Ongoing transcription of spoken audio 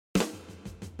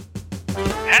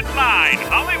Headline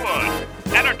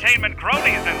Hollywood. Entertainment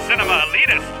cronies and cinema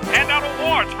elitists hand out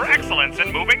awards for excellence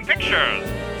in moving pictures.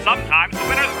 Sometimes the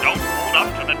winners don't hold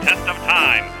up to the test of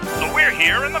time, so we're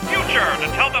here in the future to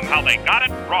tell them how they got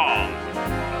it wrong.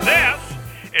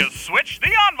 This is Switch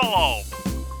the Envelope.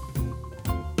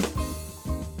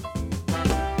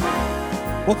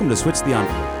 Welcome to Switch the Envelope,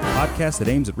 a podcast that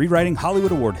aims at rewriting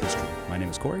Hollywood award history. My name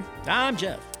is Corey. I'm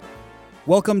Jeff.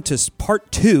 Welcome to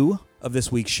part 2 of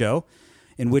this week's show,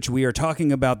 in which we are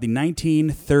talking about the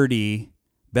 1930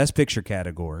 Best Picture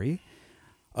category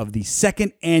of the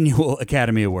second annual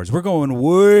Academy Awards. We're going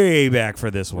way back for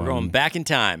this one. We're going back in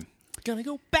time. Gonna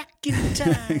go back in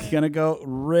time. Gonna go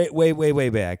way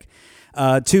back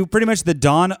to pretty much the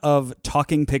dawn of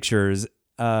talking pictures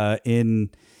in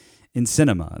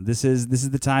cinema. This is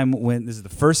the time when this is the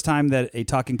first time that a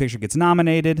talking picture gets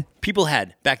nominated. People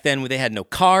had back then they had no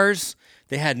cars,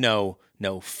 they had no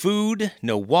food,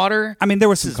 no water. I mean, there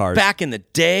was some cars. Back in the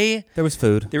day, there was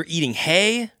food. They were eating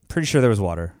hay. Pretty sure there was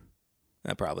water.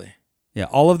 Probably. Yeah,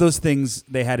 all of those things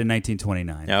they had in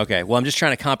 1929. Yeah, okay. Well, I'm just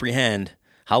trying to comprehend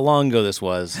how long ago this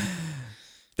was.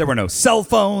 There were no cell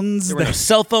phones. There were no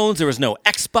cell phones. There was no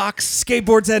Xbox.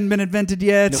 Skateboards hadn't been invented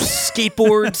yet. No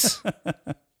skateboards.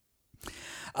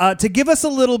 To give us a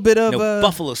little bit of no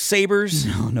Buffalo Sabres.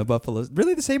 No Buffalo.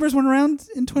 Really, the Sabres weren't around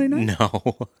in 29?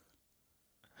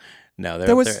 No,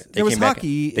 there was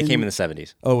hockey. They came in the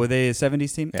 70s. Oh, were they a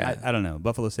 70s team? Yeah. I don't know.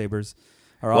 Buffalo Sabres.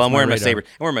 I'm wearing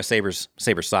my Sabres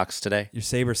socks today. Your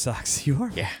Sabre socks. You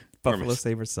are. Yeah. Buffalo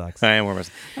Sabre socks. I am wearing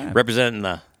my representing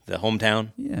the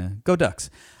hometown. Yeah. Go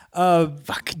Ducks. Fuck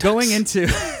Ducks. Going into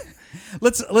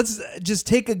let's just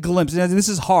take a glimpse. Now, this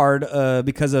is hard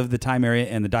because of the time area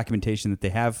and the documentation that they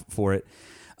have for it.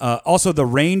 Also, the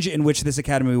range in which this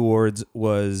Academy Awards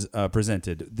was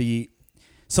presented. The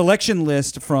selection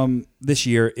list from this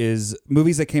year is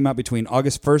movies that came out between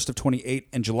August 1st of 28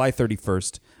 and July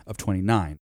 31st of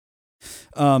 29.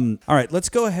 All right, let's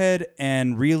go ahead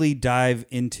and really dive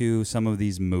into some of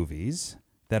these movies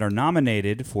that are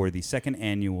nominated for the second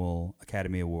annual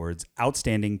Academy Awards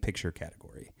Outstanding Picture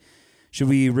category. Should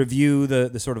we review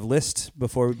the sort of list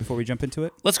before we jump into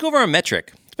it? Let's go over our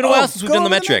metric. It's been a while since we've done the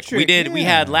metric. We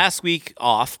had last week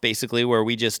off, basically, where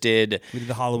we did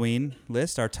the Halloween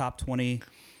list, our top 20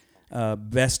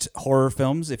 best horror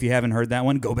films. If you haven't heard that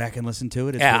one, go back and listen to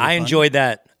it. It's really I fun. Enjoyed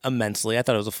that immensely. I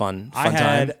thought it was a fun I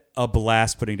had time. a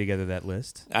blast putting together that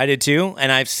list. I did too,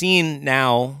 and I've seen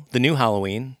now the new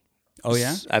Halloween. Oh,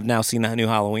 yeah? I've now seen the new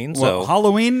Halloween. Well,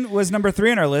 Halloween was number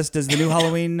 3 on our list. Does the new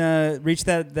Halloween reach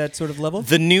that sort of level?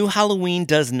 The new Halloween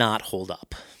does not hold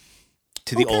up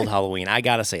to the old Halloween. I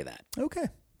got to say that. Okay.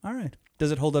 All right.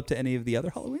 Does it hold up to any of the other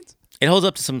Halloweens? It holds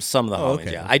up to some of the Halloweens,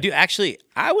 okay. yeah. I do actually,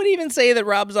 I would even say that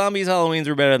Rob Zombie's Halloweens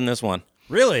were better than this one.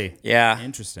 Really? Yeah.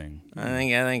 Interesting. I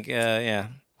think, yeah.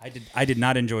 I did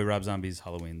not enjoy Rob Zombie's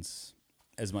Halloweens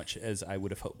as much as I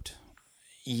would have hoped.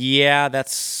 Yeah,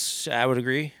 I would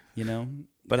agree. You know?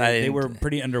 But they were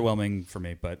pretty underwhelming for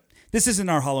me, but this isn't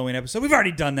our Halloween episode. We've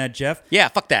already done that, Jeff. Yeah,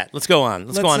 fuck that. Let's go on.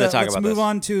 Let's go on to talk about this. Let's move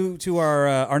on to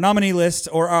our nominee list,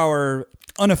 or our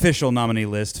unofficial nominee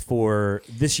list for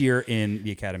this year in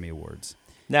the Academy Awards.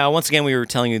 Now, once again, we were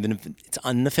telling you that it's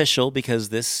unofficial because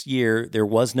this year there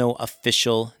was no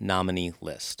official nominee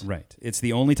list. Right. It's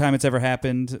the only time it's ever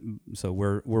happened, so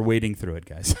we're wading through it,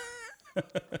 guys.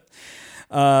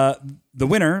 The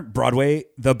winner,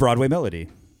 The Broadway Melody.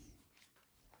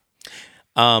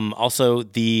 Also,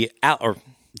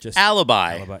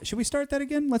 Alibi. Should we start that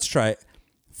again? Let's try it.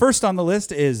 First on the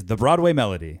list is The Broadway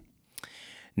Melody.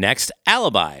 Next,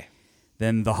 Alibi.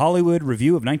 Then The Hollywood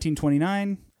Review of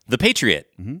 1929. The Patriot.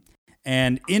 Mm-hmm.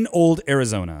 And In Old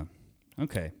Arizona.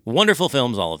 Okay. Wonderful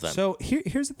films, all of them. So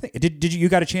here's the thing. Did you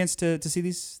got a chance to see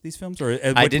these films? Or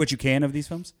what you can of these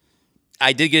films?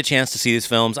 I did get a chance to see these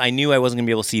films. I knew I wasn't going to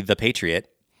be able to see The Patriot,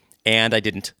 and I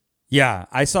didn't. Yeah,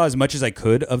 I saw as much as I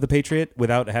could of The Patriot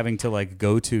without having to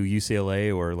go to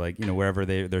UCLA or wherever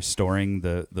they're storing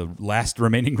the last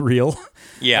remaining reel.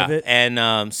 Yeah, of it.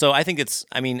 And so I think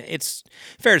it's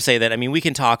fair to say that we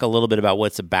can talk a little bit about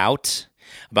what it's about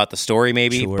the story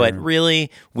maybe, sure. But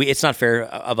really it's not fair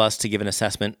of us to give an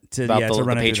assessment about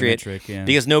the Patriot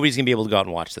because nobody's gonna be able to go out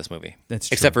and watch this movie. That's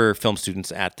true. Except for film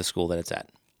students at the school that it's at.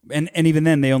 And even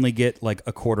then, they only get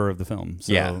a quarter of the film.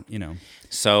 So, yeah.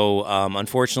 So,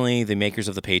 unfortunately, the makers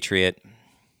of The Patriot,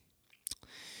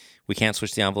 we can't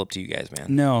switch the envelope to you guys,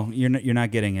 man. No, you're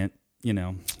not getting it.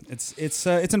 It's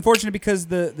unfortunate because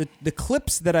the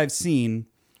clips that I've seen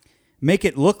make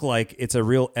it look like it's a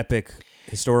real epic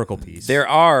historical piece. There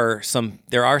are some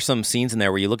scenes in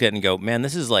there where you look at it and go, man,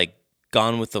 this is like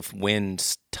Gone with the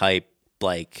Wind type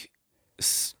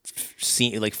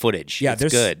like footage. Yeah, it's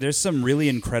there's good. There's some really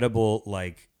incredible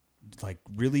like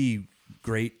really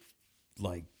great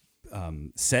like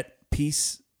set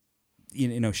piece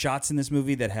shots in this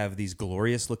movie that have these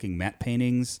glorious looking matte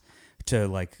paintings to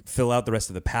like fill out the rest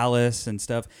of the palace and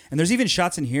stuff. And there's even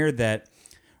shots in here that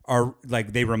are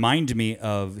like they remind me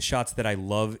of shots that I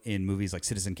love in movies like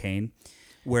Citizen Kane,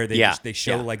 where they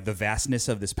show like the vastness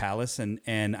of this palace.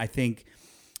 And I think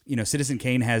Citizen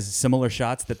Kane has similar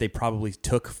shots that they probably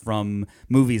took from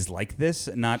movies like this,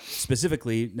 not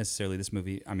specifically necessarily this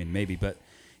movie. I mean, maybe, but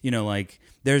like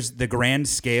there's the grand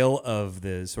scale of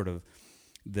the sort of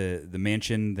the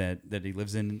mansion that he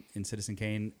lives in Citizen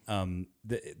Kane.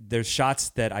 There's shots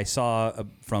that I saw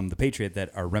from The Patriot that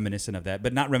are reminiscent of that,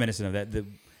 but not reminiscent of that.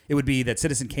 It would be that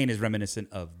Citizen Kane is reminiscent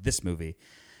of this movie,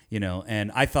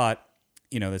 and I thought,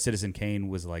 that Citizen Kane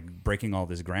was like breaking all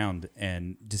this ground,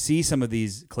 and to see some of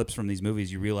these clips from these movies,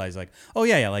 you realize like, oh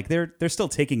yeah, like they're still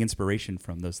taking inspiration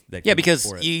from those. Because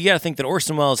you got to think that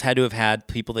Orson Welles had to have had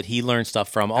people that he learned stuff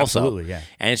from also. Absolutely, yeah.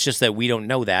 And it's just that we don't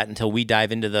know that until we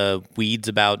dive into the weeds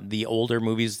about the older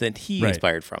movies that he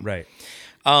inspired from. Right.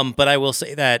 But I will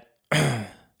say that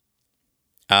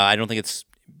I don't think it's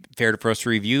fair for us to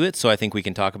review it, so I think we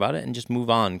can talk about it and just move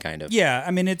on, kind of. Yeah,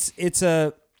 I mean it's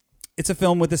a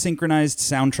film with a synchronized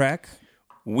soundtrack.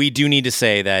 We do need to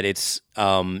say that it's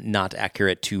not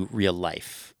accurate to real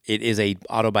life. It is a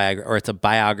autobiography, or it's a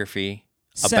biography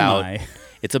about.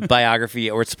 It's a biography,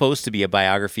 or it's supposed to be a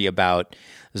biography about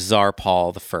Tsar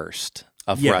Paul I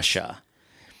of Russia,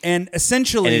 and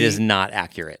essentially, it is not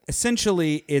accurate.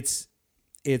 Essentially, it's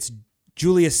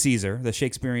Julius Caesar, the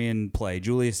Shakespearean play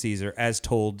Julius Caesar, as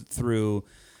told through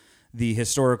the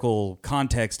historical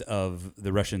context of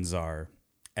the Russian Tsar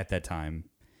at that time,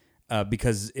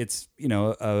 because it's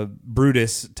a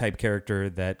Brutus type character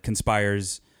that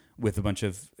conspires with a bunch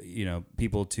of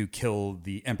people to kill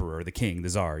the emperor, the king, the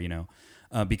Tsar,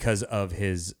 because of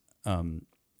his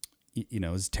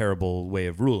his terrible way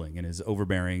of ruling and his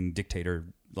overbearing dictator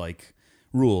like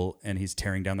rule, and he's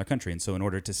tearing down their country. And so in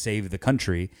order to save the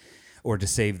country or to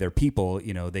save their people,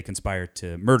 they conspire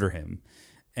to murder him.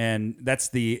 And that's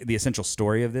the essential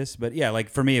story of this. But yeah, like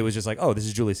for me, it was just like, oh, this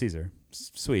is Julius Caesar.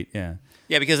 Sweet, yeah.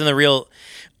 Yeah, because in the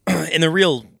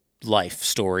real life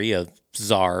story of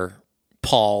Tsar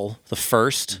Paul I,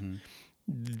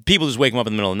 people just wake him up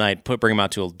in the middle of the night, bring him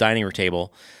out to a dining room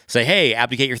table, say, "Hey,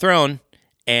 abdicate your throne,"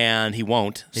 and he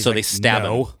won't. So like, they stab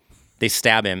him. They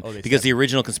stab him because the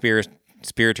original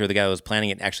conspirator, the guy who was planning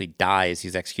it, actually dies.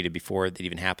 He's executed before it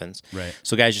even happens. Right.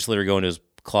 So guys just literally go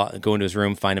into his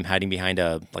room, find him hiding behind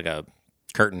a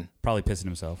curtain. Probably pissing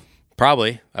himself.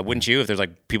 Probably. Wouldn't you? If there's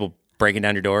like people breaking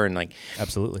down your door and like.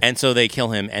 Absolutely. And so they kill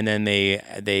him, and then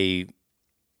they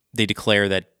declare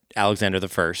that Alexander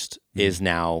I is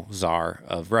now Tsar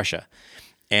of Russia,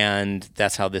 and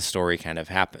that's how this story kind of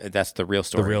happened. That's the real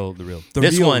story.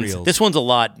 This one's a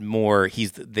lot more.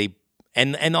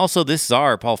 And also this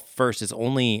Tsar, Paul I, is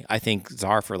only, I think,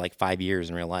 Tsar for like 5 years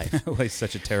in real life. Well, he's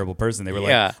such a terrible person. They were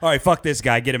like, all right, fuck this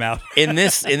guy, get him out. in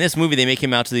this movie, they make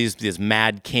him out to this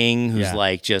mad king who's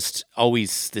like just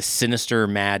always this sinister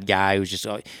mad guy who's just,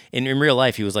 in real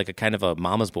life, he was like a kind of a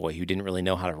mama's boy who didn't really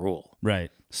know how to rule.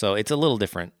 Right. So it's a little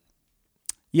different.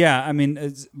 Yeah, I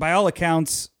mean, by all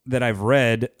accounts that I've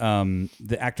read,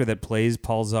 the actor that plays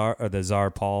the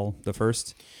Tsar Paul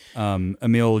I,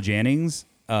 Emil Jannings,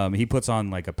 he puts on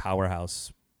like a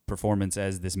powerhouse performance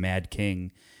as this mad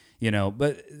king,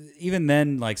 but even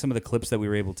then, like some of the clips that we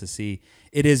were able to see,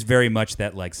 it is very much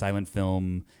that like silent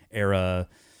film era,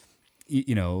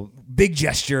 big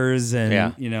gestures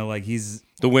and, like he's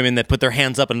the women that put their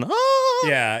hands up and,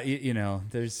 yeah,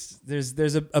 there's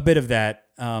a bit of that.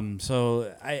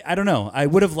 So I don't know. I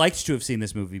would have liked to have seen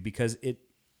this movie because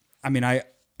I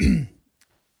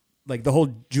like the whole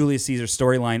Julius Caesar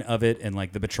storyline of it, and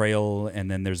like the betrayal,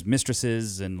 and then there's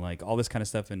mistresses and like all this kind of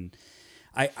stuff, and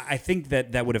I think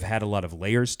that would have had a lot of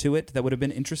layers to it that would have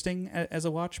been interesting as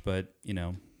a watch, but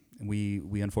we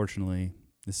unfortunately,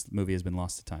 this movie has been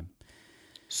lost to time.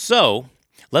 So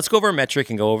let's go over a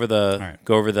metric and go over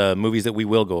the movies that we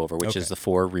will go over, which is the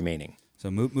 4 remaining. So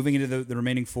moving into the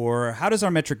remaining 4, how does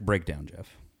our metric break down,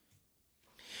 Jeff?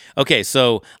 Okay,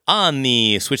 so on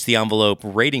the Switch the Envelope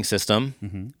rating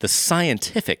system, the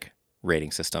scientific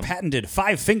rating system. Patented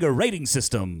 5-finger rating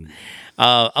system.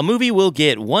 A movie will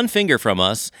get 1 finger from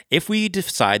us if we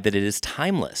decide that it is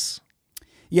timeless.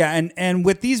 Yeah, and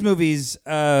with these movies,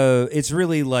 it's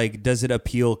really like, does it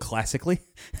appeal classically?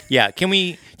 Yeah, can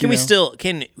we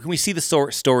see the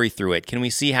story through it? Can we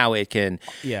see how it can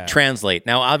translate?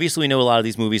 Now, obviously, we know a lot of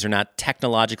these movies are not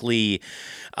technologically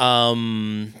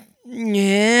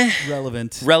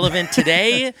relevant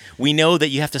today. We know that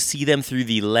you have to see them through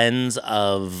the lens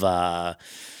of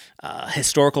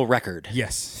historical record.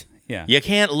 Yes. Yeah. You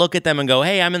can't look at them and go,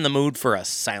 hey, I'm in the mood for a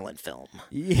silent film.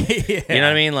 Yeah. You know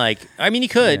what I mean? Like, I mean, you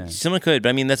could. Yeah. Someone could. But,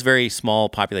 I mean, that's a very small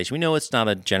population. We know it's not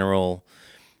a general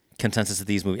consensus of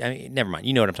these movies. I mean, never mind.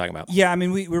 You know what I'm talking about. Yeah, I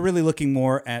mean, we're really looking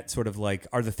more at sort of like,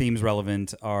 are the themes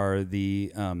relevant? Are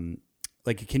the,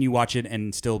 like, can you watch it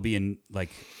and still be in,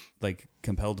 like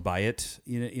compelled by it?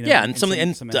 You know, Yeah, and some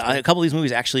aspects? a couple of these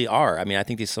movies actually are. I mean, I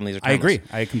think some of these are I timeless.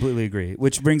 agree. I completely agree.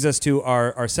 Which brings us to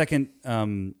our second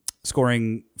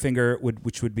scoring finger,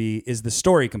 which would be, is the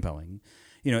story compelling?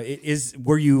 You know,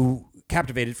 were you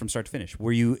captivated from start to finish?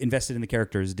 Were you invested in the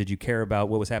characters? Did you care about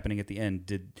what was happening at the end?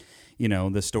 Did, you know,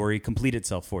 the story complete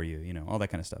itself for you? You know, all that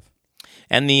kind of stuff.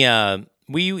 And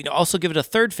we also give it a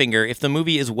third finger if the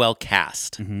movie is well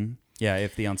cast. Mm-hmm. Yeah,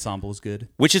 if the ensemble is good.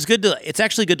 Which is good it's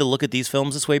actually good to look at these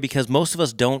films this way because most of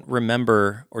us don't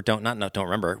remember or don't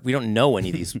remember. We don't know any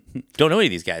of these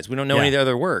guys. We don't know any of their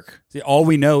other work. See, all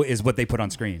we know is what they put on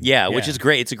screen. Yeah, which is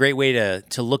great. It's a great way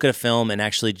to look at a film and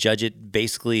actually judge it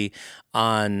basically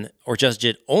judge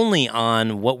it only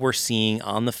on what we're seeing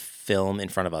on the film in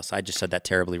front of us. I just said that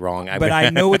terribly wrong. But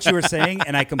I know what you were saying,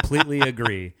 and I completely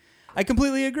agree.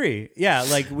 Yeah,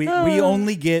 like we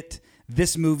only get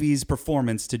this movie's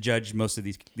performance to judge most of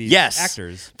these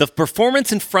actors. The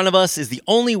performance in front of us is the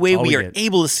only way we are get.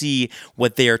 able to see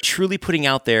what they are truly putting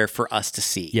out there for us to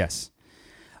see. Yes.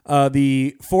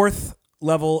 The fourth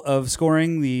level of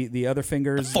scoring, the other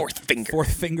fingers. The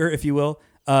fourth finger, if you will.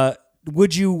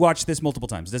 Would you watch this multiple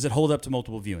times? Does it hold up to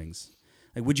multiple viewings?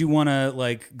 Like, would you want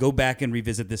to go back and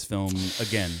revisit this film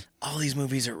again? All these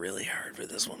movies are really hard for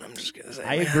this one. I'm just gonna say.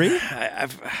 I agree.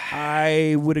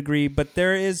 I would agree, but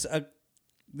there is a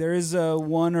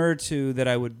one or two that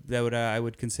I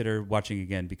would consider watching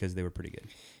again because they were pretty good.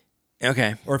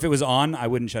 Okay. Or if it was on, I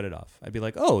wouldn't shut it off. I'd be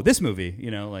like, oh, this movie.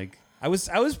 You know, like I was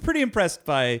pretty impressed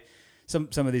by some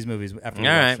of these movies after we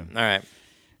watched them. All right.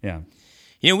 Yeah.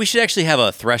 You know, we should actually have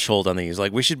a threshold on these.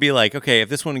 Like, we should be like, okay, if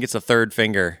this one gets a third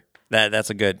finger, that's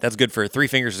good for 3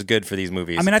 fingers is good for these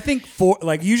movies. I mean, I think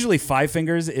usually 5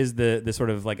 fingers is the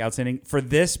sort of like outstanding for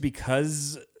this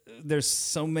because there's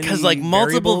so many. Because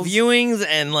multiple variables. viewings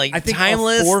and I think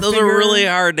timeless, those four-finger, are really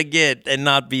hard to get and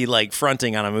not be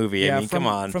fronting on a movie. Yeah, I mean, come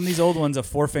on. From these old ones, a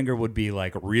 4-finger would be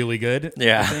really good.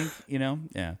 Yeah. I think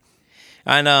yeah.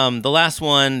 And the last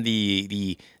one,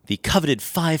 the coveted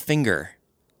 5-finger.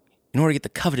 In order to get the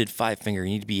coveted 5-finger,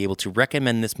 you need to be able to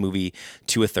recommend this movie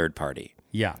to a third party.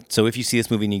 Yeah. So if you see this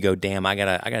movie and you go, damn, I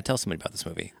gotta tell somebody about this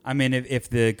movie. I mean, if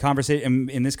the conversation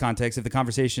in this context, if the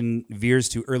conversation veers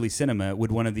to early cinema,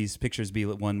 would one of these pictures be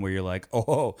one where you're like,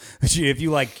 oh, if you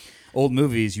like old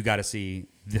movies, you got to see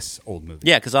this old movie?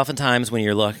 Yeah, because oftentimes when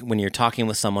you're talking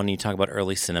with someone and you talk about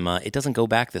early cinema, it doesn't go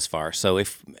back this far. So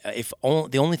if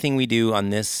the only thing we do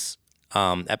on this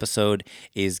episode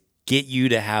is get you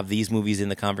to have these movies in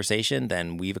the conversation,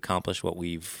 then we've accomplished what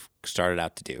we've started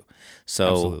out to do.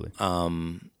 So, absolutely.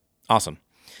 Awesome.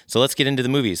 So let's get into the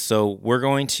movies. So we're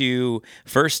going to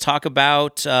first talk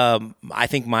about, I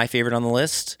think my favorite on the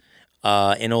list,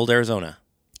 In Old Arizona.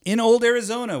 In Old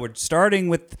Arizona, we're starting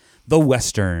with the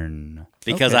Western.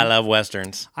 Because Okay. I love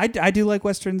Westerns. I do like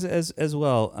Westerns as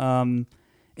well.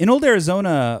 In Old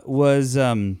Arizona was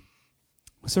a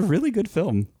really good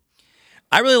film.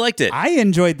 I really liked it. I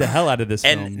enjoyed the hell out of this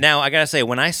And film. now I gotta say,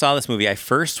 when I saw this movie, I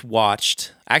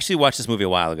actually watched this movie a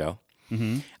while ago.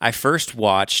 Mm-hmm. I first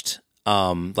watched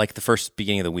the first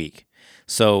beginning of the week,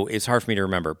 so it's hard for me to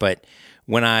remember. But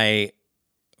when I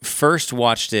first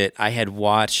watched it, I had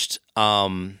watched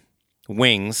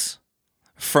Wings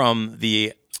from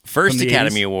the first From the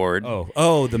Academy 80s? Award.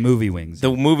 Oh, the movie Wings.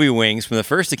 The movie Wings from the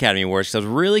first Academy Awards, because I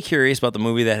was really curious about the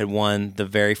movie that had won the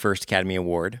very first Academy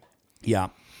Award. Yeah.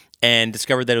 And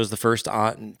discovered that it was the first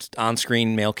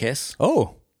on-screen male kiss.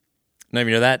 Oh, Don't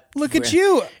even know that. look at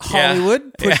you,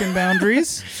 Hollywood, pushing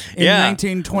boundaries in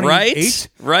 1928.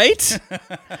 Right?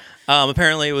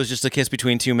 Apparently, it was just a kiss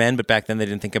between two men, but back then they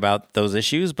didn't think about those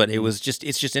issues. But it's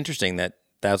just interesting that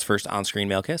was first on-screen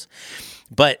male kiss.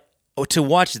 But to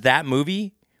watch that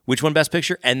movie, which won Best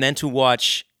Picture, and then to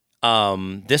watch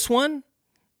this one,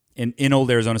 In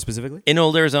Old Arizona specifically? In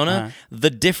Old Arizona,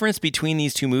 the difference between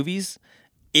these two movies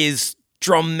is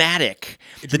dramatic.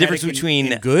 The difference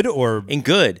between in good or in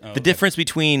good. The difference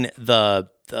between the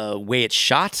way it's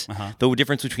shot, the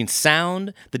difference between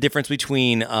sound, the difference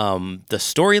between the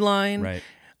storyline. right.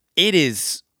 It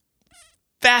is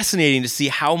fascinating to see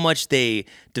how much they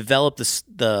developed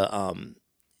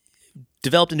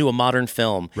developed into a modern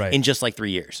film Right. in just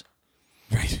 3 years.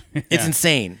 Right. It's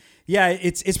insane. Yeah,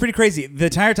 it's pretty crazy. The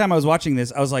entire time I was watching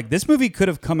this, I was like, this movie could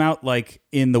have come out like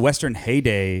in the Western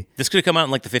heyday. This could have come out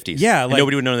in like the 50s. Yeah, and like,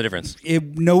 nobody would know the difference.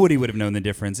 Nobody would have known the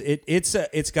difference.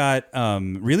 It's got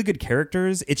really good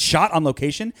characters. It's shot on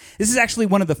location. This is actually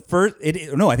one of the first.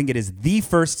 I think it is the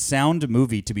first sound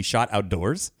movie to be shot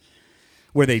outdoors,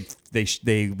 where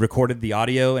they recorded the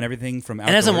audio and everything from outdoors.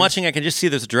 And as I'm watching, I can just see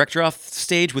there's a director off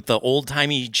stage with the old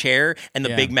timey chair and the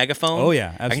big megaphone. Oh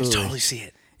yeah, absolutely. I can totally see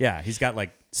it. Yeah, he's got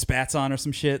like spats on or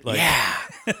some shit. Like, yeah,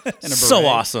 and a so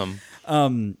beret. awesome.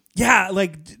 Yeah,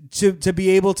 like to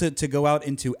be able to go out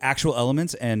into actual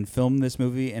elements and film this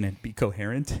movie and it be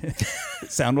coherent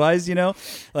sound wise,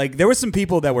 like there were some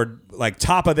people that were like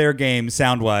top of their game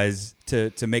sound wise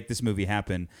to make this movie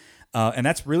happen, and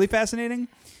that's really fascinating.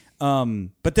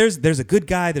 But there's a good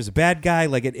guy, there's a bad guy.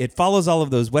 Like it follows all of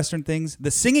those Western things.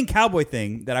 The singing cowboy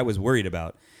thing that I was worried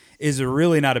about is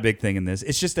really not a big thing in this.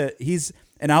 It's just he's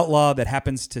an outlaw that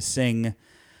happens to sing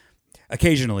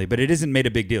occasionally, but it isn't made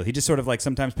a big deal. He just sort of like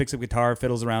sometimes picks up guitar,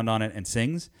 fiddles around on it, and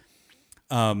sings.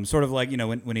 Sort of like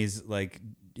when he's like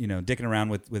dicking around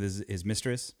with his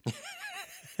mistress. He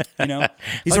like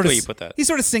sort the way of you put that. He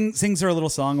sort of sings her a little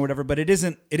song or whatever, but it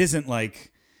isn't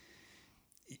like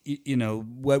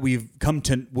what we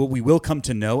will come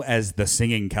to know as the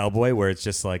singing cowboy, where it's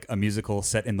just like a musical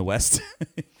set in the West.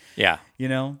 Yeah.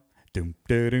 Doom,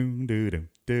 doom, doom,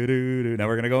 doom. Now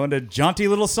we're gonna go into jaunty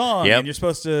little song, and you're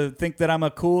supposed to think that I'm a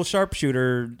cool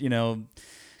sharpshooter,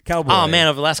 cowboy. Oh man,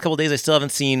 over the last couple of days, I still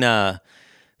haven't seen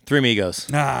Three Amigos.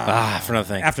 For another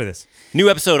thing. After this New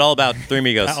episode all about Three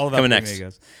Amigos all about coming Three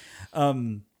next.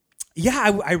 Amigos.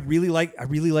 I really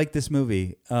like this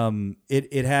movie.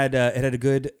 It had a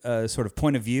good sort of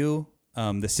point of view.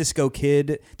 The Cisco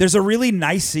Kid. There's a really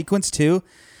nice sequence too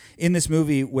in this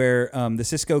movie where the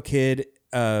Cisco Kid,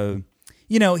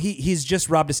 he's just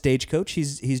robbed a stagecoach.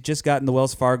 He's just gotten the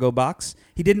Wells Fargo box.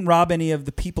 He didn't rob any of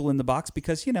the people in the box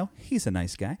because he's a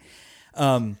nice guy.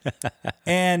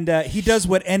 And he does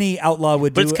what any outlaw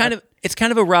would do. But it's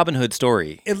kind of a Robin Hood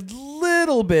story. A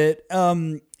little bit.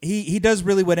 He does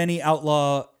really what any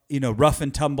outlaw, rough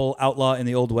and tumble outlaw in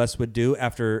the Old West would do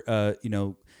after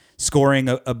scoring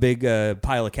a big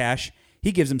pile of cash.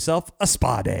 He gives himself a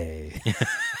spa day.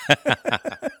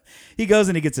 He goes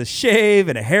and he gets a shave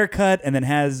and a haircut and then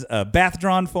has a bath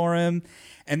drawn for him.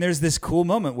 And there's this cool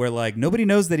moment where like nobody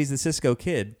knows that he's the Cisco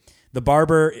Kid. The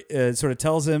barber sort of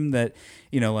tells him that,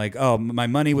 oh, my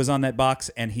money was on that box.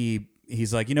 And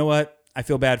he's like, you know what? I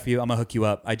feel bad for you. I'm going to hook you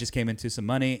up. I just came into some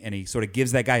money. And he sort of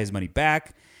gives that guy his money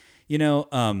back,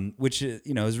 which, is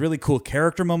a really cool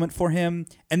character moment for him.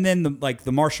 And then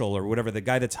the marshal or whatever, the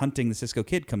guy that's hunting the Cisco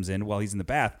Kid comes in while he's in the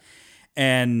bath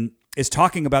and is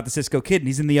talking about the Cisco Kid. And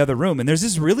he's in the other room. And there's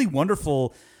this really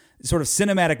wonderful sort of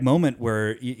cinematic moment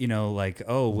where,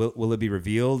 oh, will it be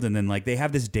revealed? And then like they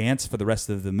have this dance for the rest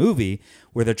of the movie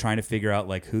where they're trying to figure out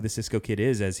like who the Cisco Kid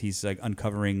is as he's like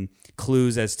uncovering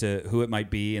clues as to who it might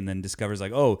be, and then discovers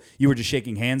like, oh, you were just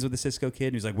shaking hands with the Cisco Kid.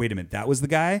 And he's like, wait a minute, that was the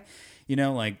guy?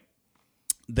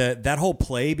 That whole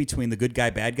play between the good guy,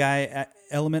 bad guy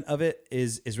element of it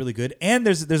is really good. And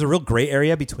there's a real gray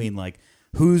area between like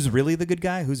who's really the good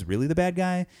guy, who's really the bad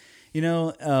guy.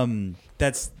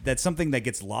 That's something that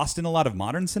gets lost in a lot of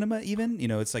modern cinema even.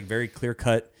 It's like very clear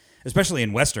cut, especially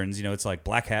in Westerns. It's like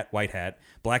black hat, white hat.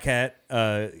 Black hat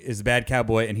is the bad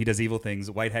cowboy and he does evil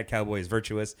things. White hat cowboy is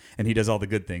virtuous and he does all the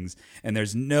good things. And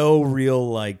there's no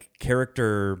real like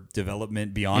character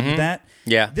development beyond that.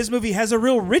 Yeah. This movie has a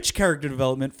real rich character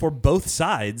development for both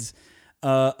sides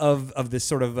of this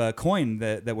sort of coin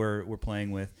that we're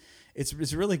playing with.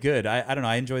 It's really good. I don't know.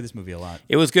 I enjoy this movie a lot.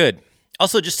 It was good.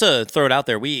 Also, just to throw it out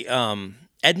there,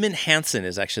 Edmund Hansen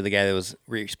is actually the guy that was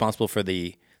responsible for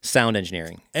the sound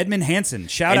engineering. Edmund Hansen,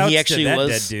 shout out to that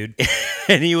dead dude.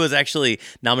 And he was actually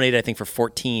nominated, I think, for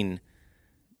 14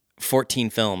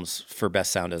 films for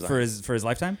best sound design for his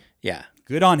lifetime. Yeah,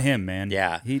 good on him, man.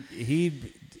 Yeah,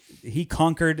 he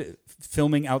conquered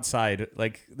filming outside.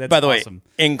 Like that's by the awesome.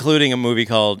 way, including a movie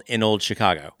called In Old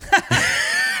Chicago.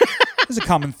 There's a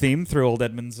common theme through old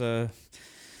Edmund's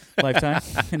lifetime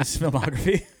in his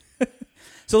filmography.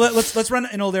 So let's run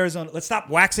In Old Arizona. Let's stop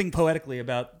waxing poetically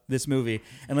about this movie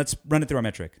and let's run it through our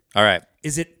metric. All right.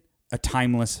 Is it a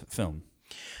timeless film?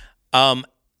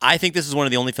 I think this is one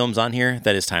of the only films on here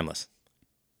that is timeless.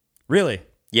 Really?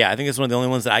 Yeah, I think it's one of the only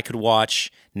ones that I could watch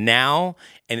now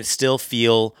and it still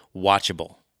feel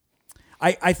watchable.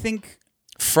 I think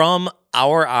from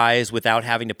our eyes without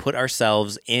having to put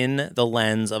ourselves in the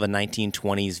lens of a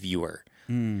 1920s viewer.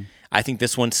 I think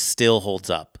this one still holds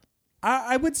up.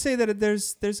 I would say that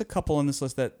there's a couple on this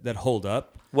list that hold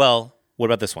up. Well, what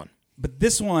about this one? But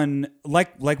this one,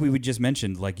 like we just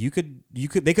mentioned, like they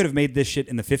could have made this shit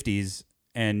in the 50s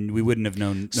and we wouldn't have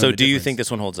known. So do you difference. think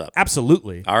this one holds up?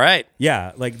 Absolutely. All right.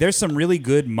 Yeah, like there's some really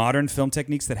good modern film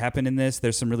techniques that happen in this.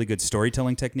 There's some really good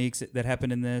storytelling techniques that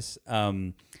happen in this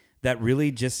that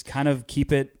really just kind of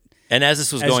keep it And as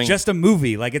this was as going, just a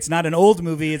movie. Like it's not an old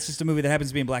movie. It's just a movie that happens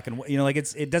to be in black and white. You know, like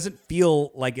it doesn't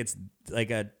feel like it's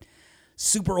like a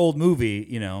super old movie.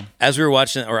 You know, as we were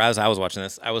watching, or as I was watching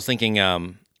this, I was thinking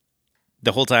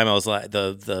the whole time I was like,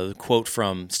 the quote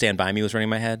from Stand By Me was running in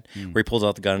my head, where he pulls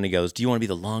out the gun and he goes, "Do you want to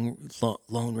be the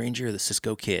Lone Ranger or the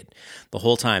Cisco Kid?" The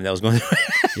whole time that was going.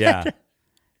 yeah.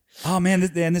 Oh man,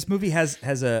 and this movie has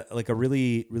a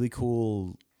really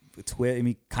cool twist. I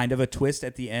mean, kind of a twist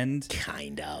at the end.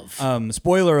 Kind of.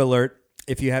 Spoiler alert: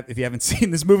 if you haven't seen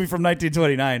this movie from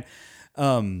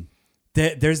 1929,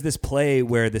 there's this play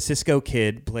where the Cisco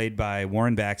Kid, played by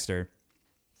Warren Baxter,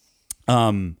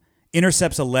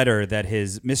 intercepts a letter that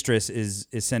his mistress is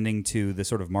sending to the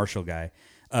sort of marshal guy,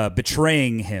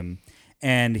 betraying him,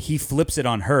 and he flips it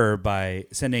on her by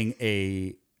sending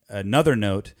another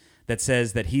note that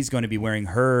says that he's going to be wearing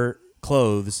her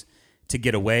clothes to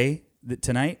get away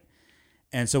tonight.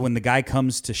 And so when the guy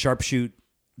comes to sharpshoot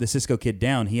the Cisco Kid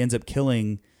down, he ends up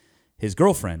killing his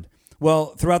girlfriend.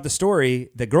 Well, throughout the story,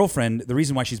 the girlfriend, the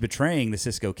reason why she's betraying the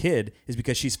Cisco Kid is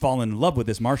because she's fallen in love with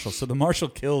this marshal. So the marshal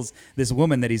kills this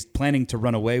woman that he's planning to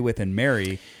run away with and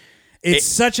marry. It's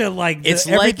such a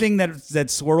everything that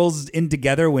swirls in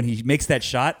together when he makes that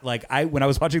shot. Like when I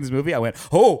was watching this movie, I went,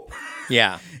 "Oh,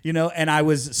 yeah." You know, and I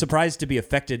was surprised to be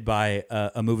affected by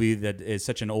a movie that is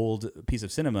such an old piece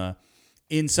of cinema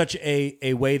in such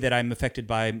a way that I'm affected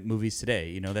by movies today.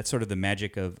 You know, that's sort of the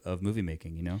magic of movie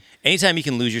making, you know? Anytime you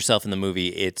can lose yourself in the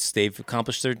movie, they've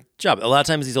accomplished their job. A lot of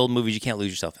times these old movies, you can't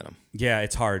lose yourself in them. Yeah,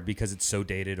 it's hard because it's so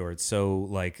dated, or it's so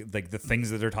like the things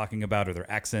that they're talking about, or their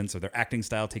accents, or their acting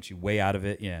style takes you way out of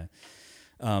it. Yeah.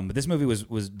 But this movie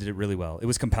did it really well. It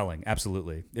was compelling,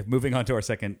 absolutely. If moving on to our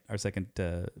second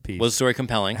piece, Was the story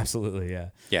compelling? Absolutely, yeah.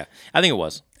 Yeah, I think it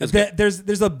was. Good.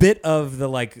 There's a bit of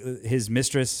his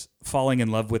mistress falling in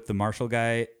love with the marshal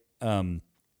guy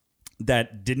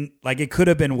that didn't it could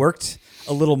have been worked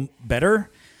a little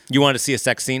better. You wanted to see a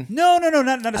sex scene? No, not a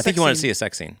sex scene. I think you wanted to see a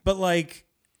sex scene, but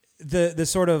the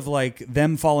sort of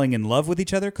them falling in love with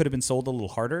each other could have been sold a little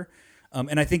harder.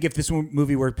 And I think if this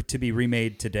movie were to be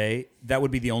remade today, that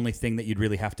would be the only thing that you'd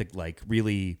really have to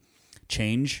really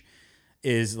change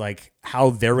is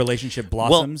how their relationship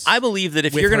blossoms. Well, I believe that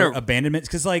if with you're her going to abandonment,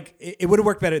 because it would have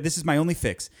worked better. This is my only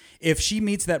fix. If she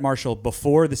meets that marshal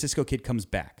before the Cisco Kid comes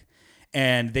back,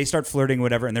 and they start flirting, or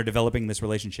whatever, and they're developing this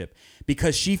relationship,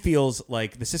 because she feels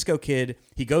like the Cisco Kid,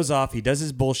 he goes off, he does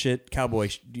his bullshit cowboy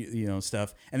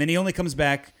stuff, and then he only comes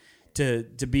back to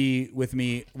be with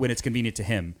me when it's convenient to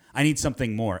him. I need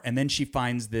something more. And then she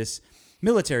finds this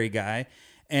military guy,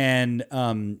 and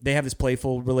they have this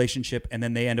playful relationship, and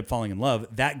then they end up falling in love.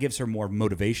 That gives her more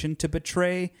motivation to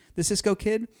betray the Cisco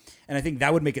Kid, and I think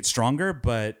that would make it stronger.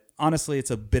 But honestly,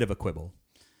 it's a bit of a quibble.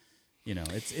 You know,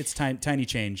 it's tiny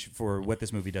change for what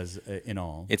this movie does in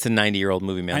all. It's a 90-year-old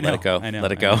movie, man. I know, Let it go. I know,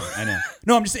 Let it go. I know.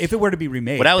 No, I'm just, if it were to be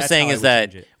remade. What I was saying that's is how I would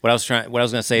that change it. what I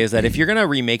was going to say is that if you're going to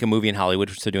remake a movie in Hollywood,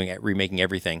 so remaking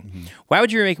everything, why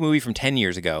would you remake a movie from 10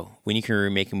 years ago when you can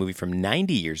remake a movie from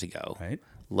 90 years ago? Right.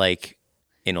 Like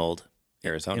in old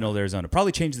Arizona. In old Arizona.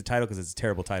 Probably change the title because it's a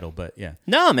terrible title, but yeah.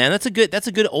 No, man, that's a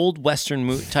good old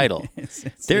Western title.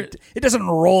 It doesn't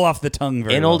roll off the tongue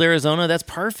very In well. old Arizona, that's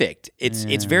perfect.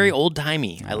 It's very old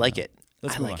timey. I like it.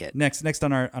 Let's I move like on. it. Next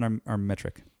on our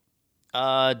metric.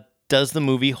 Does the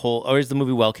movie or is the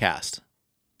movie well cast?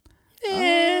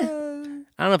 I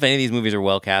don't know if any of these movies are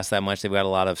well cast that much. They've got a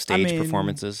lot of stage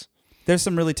performances. There's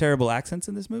some really terrible accents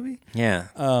in this movie. Yeah.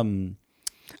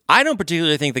 I don't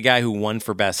particularly think the guy who won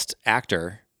for Best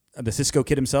Actor, The Cisco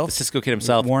Kid himself.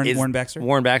 Warren Baxter.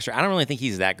 Warren Baxter. I don't really think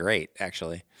he's that great,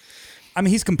 actually. I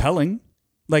mean, he's compelling.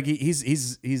 Like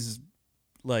he's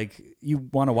like you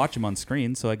want to watch him on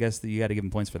screen, so I guess that you got to give him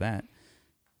points for that.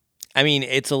 I mean,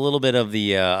 it's a little bit of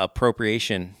the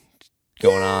appropriation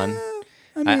going on.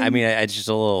 I mean, it's just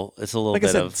a little. It's a little like bit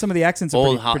I said, of some of the accents are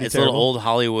old. pretty It's terrible. a little old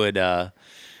Hollywood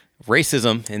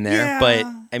racism in there, Yeah. but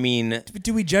I mean,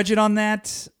 do we judge it on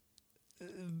that?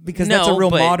 Because No, that's a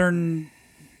real but- modern.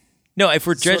 no. If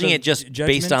we're sort judging of it just based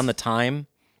judgment? on the time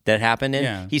that it happened in,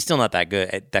 Yeah. he's still not that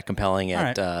good, that compelling All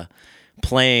at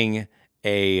playing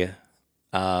a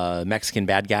Mexican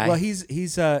bad guy. Well,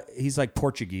 he's like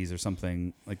Portuguese or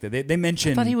something like that. They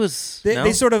mention. I thought he was. They, no?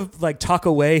 they sort of talk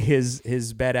away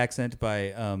his bad accent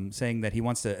by saying that he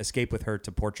wants to escape with her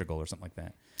to Portugal or something like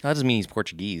that. That doesn't mean he's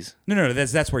Portuguese. No,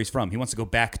 that's where he's from. He wants to go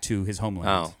back to his homeland.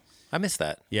 Oh. I missed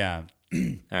that. Yeah. All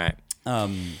right.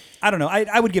 I don't know.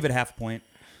 I would give it half a point.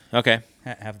 Okay.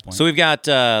 Half a point. So we've got,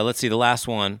 let's see, the last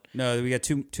one. No, we got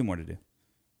two more to do.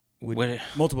 What?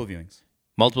 Multiple viewings.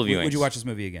 Multiple viewings. Would you watch this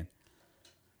movie again?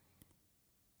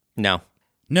 No.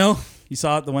 No? You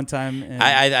saw it the one time? And,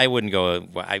 I wouldn't go.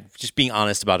 Just being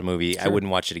honest about a movie, I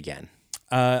wouldn't watch it again.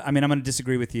 I mean, I'm going to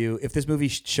disagree with you. If this movie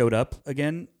showed up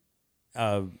again,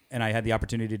 and I had the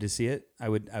opportunity to see it, I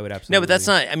would absolutely. No, but that's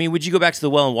not. I mean, would you go back to the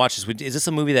well and watch this? Is this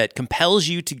a movie that compels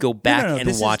you to go back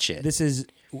and watch it? This is.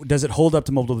 Does it hold up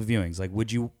to multiple viewings?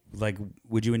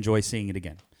 Would you enjoy seeing it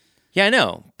again? Yeah, I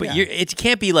know, but Yeah. it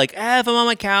can't be like, if I'm on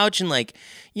my couch and it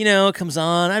comes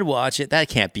on, I'd watch it. That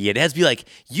can't be it. It has to be like,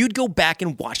 you'd go back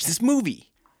and watch this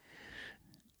movie.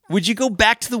 Would you go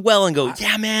back to the well and go,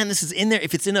 yeah, man, this is in there?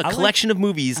 If it's in a collection of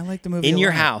movies I like the movie in a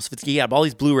your lot. house, if you have all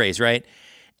these Blu-rays, right?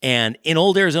 And In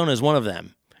Old Arizona is one of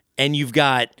them, and you've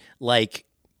got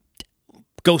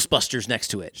Ghostbusters next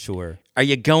to it. Sure. Are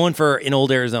you going for In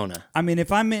Old Arizona? I mean,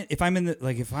 if I'm in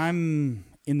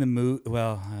the mood,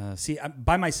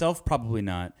 by myself, probably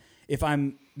not.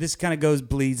 This kind of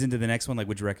bleeds into the next one.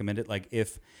 Would you recommend it?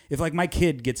 If my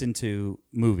kid gets into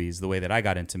movies the way that I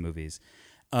got into movies,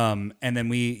 and then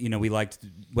we liked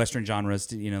Western genres.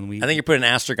 I think you're putting an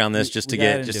asterisk on this just to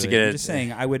get I'm it. just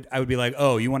saying, I would be like,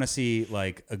 oh, you want to see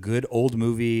a good old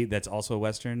movie that's also a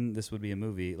Western? This would be a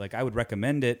movie. I would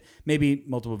recommend it. Maybe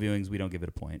multiple viewings. We don't give it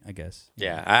a point, I guess.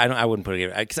 Yeah, I wouldn't put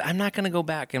it because I'm not going to go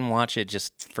back and watch it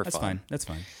just for fun. That's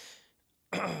fine.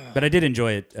 But I did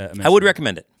enjoy it. I would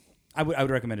recommend it. I would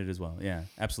recommend it as well. Yeah,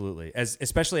 absolutely.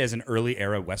 Especially as an early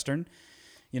era Western.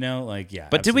 Yeah. But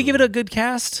absolutely. did we give it a good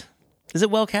cast? Is it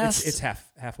well cast? It's half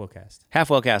well cast. Half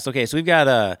well cast. Okay, so we've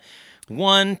got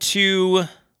 1, 2,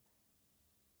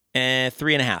 and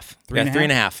 3.5. We got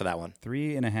 3.5 for that one.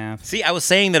 3.5. See, I was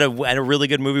saying that a really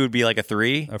good movie would be like a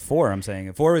 3. A 4. I'm saying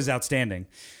a 4 is outstanding.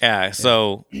 Yeah.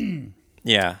 So,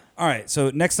 yeah. All right. So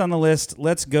next on the list,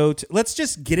 let's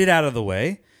just get it out of the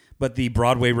way. But the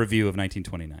Broadway review of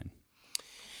 1929.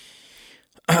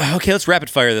 Okay, let's rapid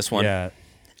fire this one. Yeah.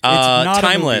 It's not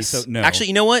Timeless. A movie, so no. Actually,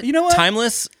 you know what? You know what?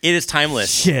 Timeless. It is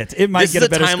timeless. Shit, it might get a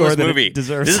better score than it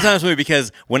deserves. This is a timeless movie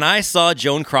because when I saw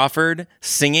Joan Crawford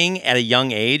singing at a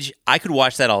young age, I could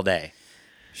watch that all day.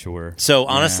 Sure. So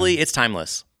honestly, it's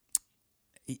timeless.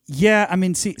 Yeah, I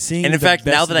mean, seeing. And in fact,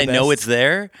 now that I know it's it's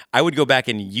there, I would go back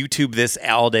and YouTube this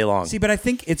all day long. See, but I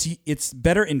think it's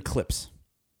better in clips.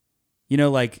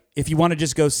 If you want to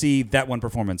just go see that one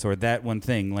performance or that one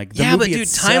thing, the yeah, movie but dude,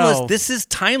 itself, timeless. This is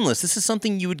timeless. This is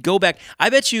something you would go back. I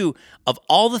bet you, of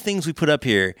all the things we put up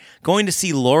here, going to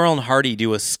see Laurel and Hardy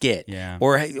do a skit,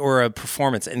 or a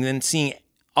performance, and then seeing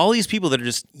all these people that are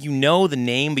just the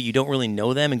name, but you don't really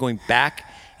know them, and going back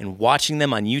and watching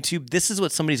them on YouTube. This is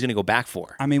what somebody's going to go back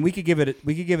for. I mean, we could give it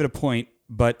a point,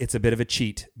 but it's a bit of a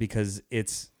cheat because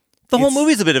the whole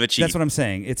movie's a bit of a cheat. That's what I'm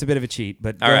saying. It's a bit of a cheat,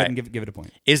 but go ahead and give it a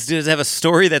point. Does it have a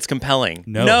story that's compelling?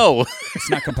 No. It's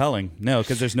not compelling. No,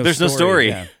 because there's no story.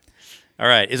 Yeah. All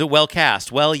right. Is it well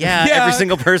cast? Well, yeah, every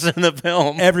single person in the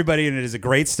film. Everybody in it is a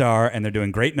great star, and they're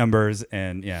doing great numbers,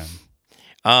 and yeah.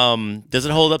 Does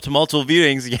it hold up to multiple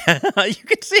viewings? Yeah, you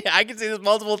can see. I can see this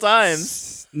multiple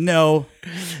times. No.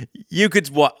 You could.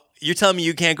 What? You're telling me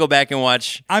you can't go back and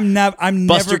watch? I'm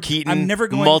Buster Keaton. I'm never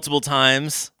going multiple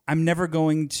times. I'm never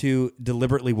going to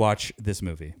deliberately watch this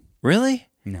movie. Really?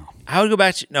 No. I would go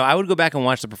back. I would go back and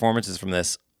watch the performances from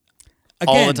this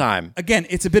all the time. Again,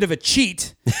 it's a bit of a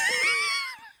cheat.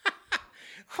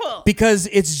 Because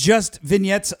it's just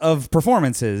vignettes of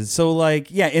performances. So,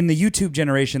 in the YouTube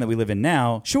generation that we live in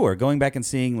now, sure, going back and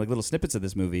seeing little snippets of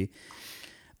this movie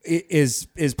is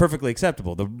perfectly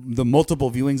acceptable. The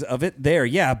multiple viewings of it there,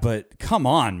 yeah, but come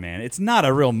on, man, it's not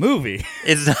a real movie.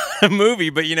 It's not a movie,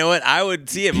 but you know what? I would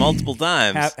see it multiple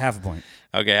times. Half a point.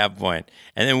 Okay, half a point.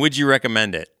 And then would you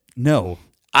recommend it? No.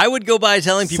 I would go by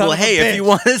telling people, hey, if you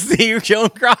want to see Joan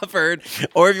Crawford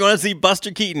or if you want to see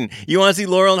Buster Keaton, you want to see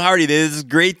Laurel and Hardy, there's this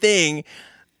great thing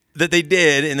that they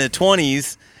did in the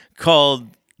 20s called,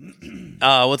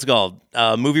 what's it called?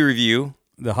 Movie Review.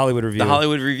 The Hollywood Review. The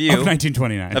Hollywood Review. Of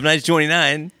 1929. Of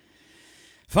 1929.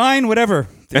 Fine, whatever.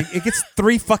 It gets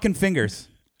 3 fucking fingers.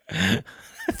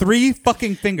 3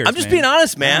 fucking fingers. I'm just being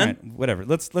honest, man. All right, whatever.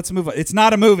 Let's move on. It's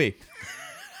not a movie.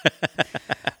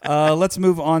 Let's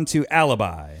move on to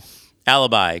Alibi.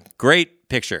 Alibi. Great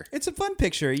picture. It's a fun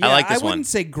picture. Yeah, I like this one. I wouldn't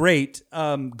say great.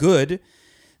 Good.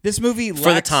 This movie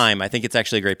for the time, I think it's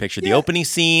actually a great picture. The opening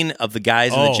scene of the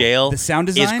guys in the jail the sound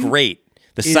design is great.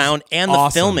 The sound and awesome.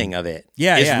 The filming of it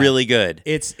is really good.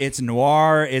 It's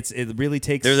noir. It really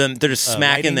takes. They're just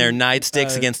smacking their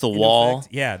nightsticks against the wall.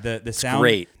 Yeah, the sound.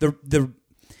 Great.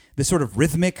 the sort of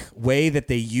rhythmic way that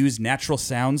they use natural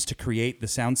sounds to create the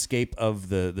soundscape of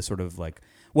the sort of like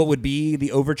what would be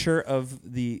the overture of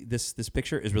this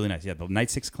picture is really nice. Yeah, the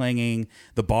nightsticks clanging,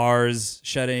 the bars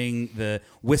shutting, the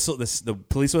whistle, the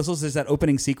police whistles. There's that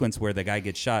opening sequence where the guy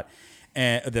gets shot,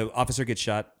 and the officer gets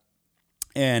shot,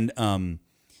 and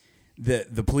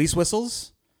the police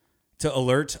whistles to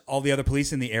alert all the other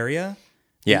police in the area.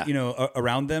 Yeah.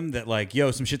 Around them that like,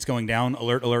 yo, some shit's going down.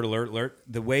 Alert, alert, alert, alert.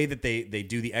 The way that they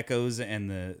do the echoes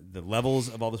and the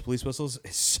levels of all those police whistles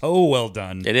is so well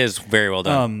done. It is very well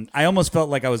done. I almost felt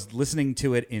like I was listening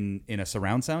to it in a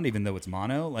surround sound, even though it's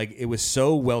mono. Like it was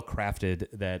so well crafted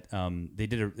that they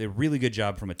did a really good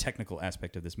job from a technical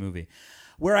aspect of this movie.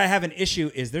 Where I have an issue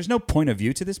is there's no point of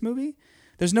view to this movie.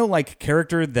 There's no like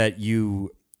character that you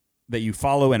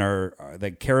follow and are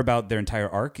that care about their entire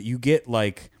arc. You get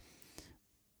like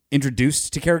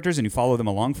introduced to characters and you follow them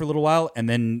along for a little while and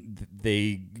then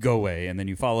they go away and then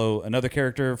you follow another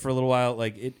character for a little while.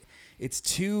 Like it's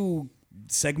too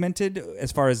segmented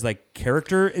as far as like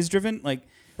character is driven, like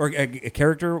or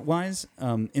character wise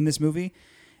in this movie,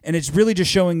 and it's really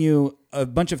just showing you a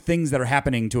bunch of things that are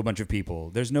happening to a bunch of people.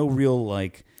 There's no real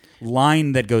like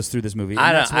line that goes through this movie.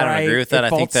 I don't agree with that.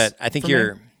 I think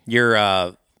you're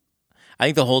I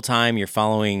think the whole time you're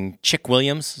following Chick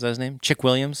Williams. Is that his name? Chick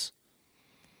Williams.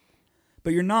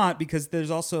 But you're not, because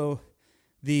there's also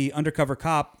the undercover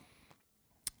cop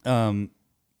guy.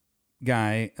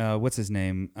 What's his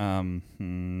name?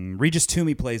 Regis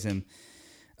Toomey plays him.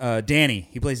 Danny.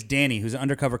 He plays Danny, who's an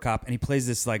undercover cop, and he plays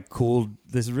this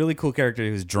really cool character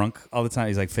who's drunk all the time.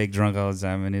 He's like fake drunk all the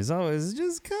time, and he's always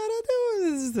just kind of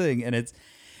doing this thing. And it's,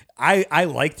 I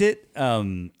liked it.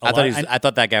 I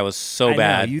thought that guy was so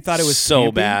bad. You thought it was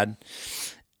so campy? bad.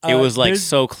 It was like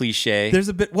so cliche. There's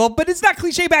a bit, but it's not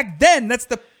cliche back then. That's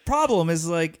the problem. Is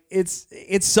like it's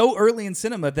so early in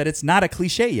cinema that it's not a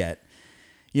cliche yet.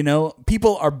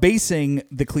 People are basing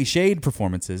the cliched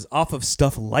performances off of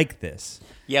stuff like this.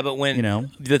 Yeah, but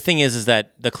when the thing is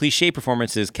that the cliche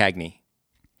performance is Cagney,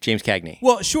 James Cagney.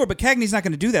 Well, sure, but Cagney's not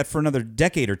going to do that for another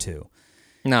decade or two.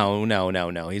 No.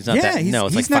 He's not that. No,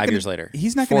 it's like 5 years later.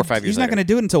 He's not 4 or 5 years. He's not going to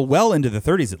do it until well into the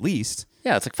 30s at least.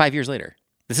 Yeah, it's like 5 years later.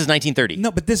 This is 1930.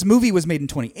 No, but this movie was made in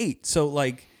 28. So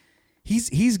like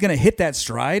he's going to hit that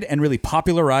stride and really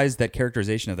popularize that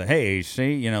characterization of the, hey,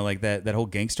 see, like that whole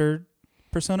gangster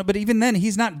persona. But even then,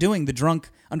 he's not doing the drunk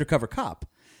undercover cop.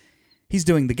 He's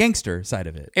doing the gangster side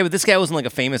of it. Yeah, but this guy wasn't like a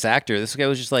famous actor. This guy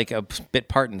was just like a bit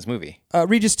part in this movie.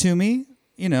 Regis Toomey,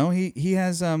 he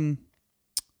has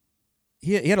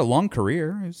he had a long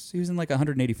career. He was in like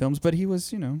 180 films, but he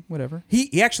was, whatever.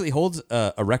 He actually holds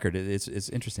a record. It's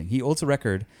interesting. He holds a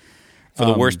record for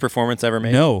the worst performance ever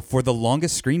made. No, for the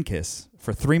longest screen kiss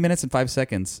for 3 minutes and 5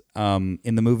 seconds. In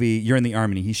the movie You're in the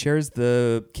Army, he shares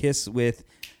the kiss with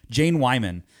Jane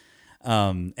Wyman,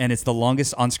 and it's the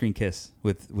longest on-screen kiss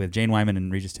with Jane Wyman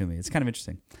and Regis Toomey. It's kind of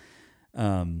interesting.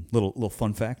 Little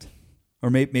fun fact. Or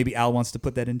maybe Al wants to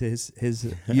put that into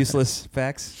his useless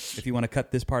facts if you want to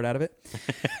cut this part out of it.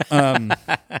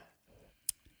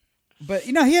 But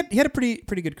he had a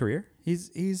pretty good career. He's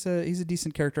a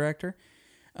decent character actor.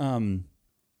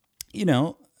 He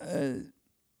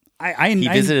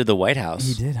visited the White House.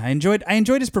 He did. I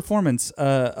enjoyed his performance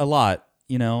a lot.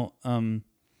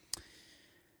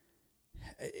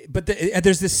 But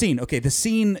there's this scene. Okay, the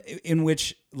scene in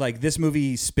which like this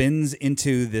movie spins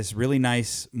into this really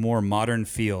nice, more modern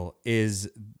feel is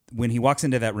when he walks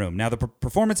into that room. Now the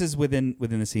performances within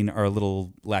the scene are a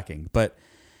little lacking, but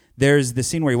there's the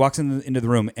scene where he walks into the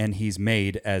room and he's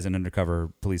made as an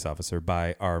undercover police officer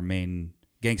by our main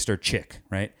gangster Chick,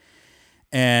 right?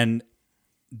 And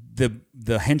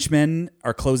the henchmen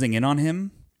are closing in on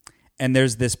him. And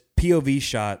there's this POV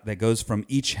shot that goes from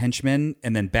each henchman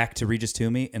and then back to Regis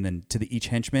Toomey and then to each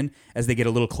henchman as they get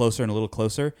a little closer and a little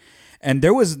closer. And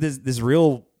there was this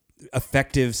real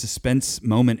effective suspense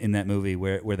moment in that movie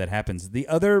where that happens. The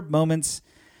other moments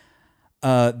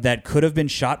that could have been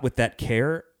shot with that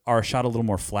care are shot a little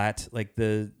more flat, like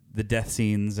the death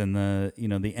scenes and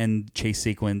the end chase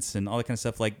sequence and all that kind of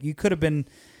stuff. Like you could have been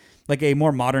like a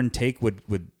more modern take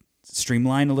would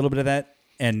streamline a little bit of that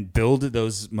and build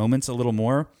those moments a little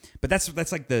more. But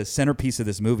that's like the centerpiece of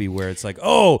this movie where it's like,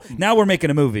 oh, now we're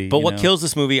making a movie. But what kills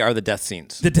this movie are the death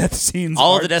scenes. The death scenes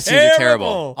All of the death scenes are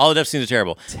terrible. All the death scenes are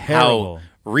terrible. Terrible. How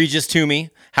Regis Toomey,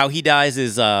 how he dies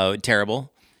is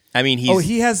terrible. I mean,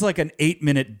 he has like an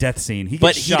 8-minute death scene. He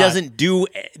doesn't do,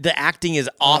 the acting is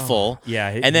awful. Yeah.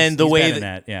 And then the way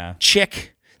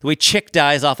Chick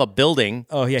dies off a building.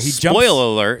 Oh, yeah.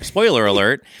 Spoiler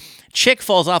alert. Chick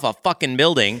falls off a fucking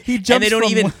building. He jumps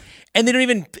And they don't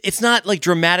even, it's not like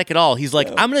dramatic at all. He's like,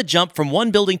 I'm going to jump from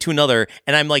one building to another,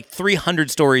 and I'm like 300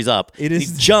 stories up. It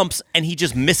is- He jumps, and he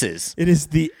just misses. It is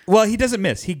well, he doesn't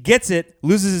miss. He gets it,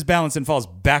 loses his balance, and falls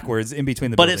backwards in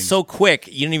between the But buildings. it's so quick.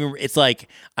 You don't even, it's like,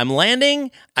 I'm landing,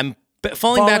 I'm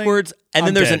falling backwards, and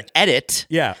then I'm there's dead. an edit.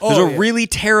 Yeah. There's Oh, a yeah. really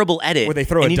terrible edit. Where they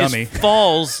throw and a he dummy. just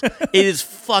falls. It is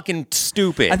fucking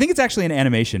stupid. I think it's actually an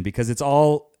animation because it's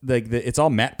all it's all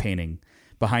matte painting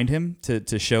behind him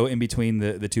to show in between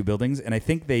the two buildings, and I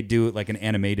think they do it like an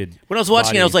animated. When I was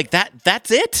watching it, I was like, that's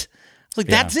it? I was like,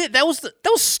 Yeah. that's it? That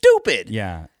was stupid.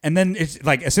 yeah, and then it's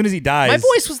like as soon as he dies, My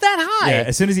voice was that high. Yeah,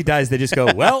 as soon as he dies, they just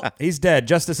go, "Well, he's dead.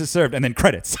 Justice is served," and then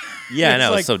credits. Yeah, I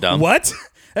know, it's so dumb. What?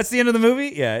 That's the end of the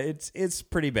movie? Yeah, it's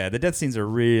pretty bad. The death scenes are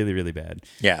really really bad.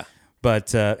 Yeah.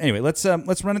 But anyway, let's run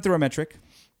it through our metric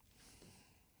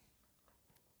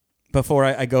before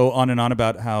I go on and on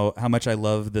about how much I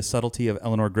love the subtlety of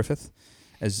Eleanor Griffith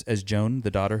as Joan,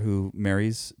 the daughter who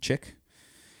marries Chick.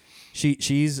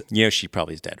 She's You know, she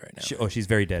probably is dead right now. she's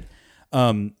very dead.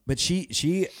 But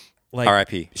she like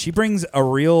R.I.P.. She brings a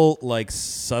real like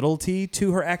subtlety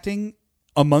to her acting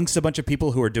amongst a bunch of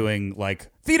people who are doing like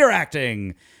theater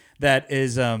acting that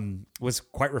is was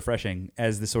quite refreshing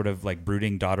as the sort of like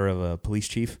brooding daughter of a police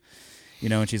chief. You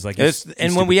know, and she's like,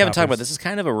 And when we haven't talked about this, is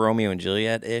kind of a Romeo and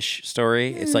Juliet-ish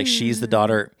story. It's like she's the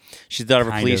daughter of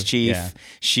a police chief. yeah.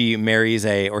 She marries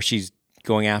she's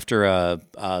going after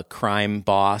a crime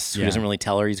boss who Yeah. doesn't really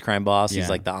tell her he's a crime boss. Yeah.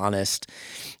 He's like the honest.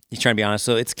 He's trying to be honest.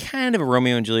 So it's kind of a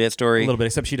Romeo and Juliet story. a little bit,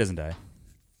 except she doesn't die.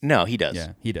 No, he does.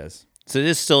 Yeah, he does. So it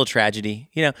is still a tragedy.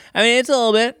 You know, I mean, it's a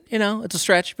little bit. You know, it's a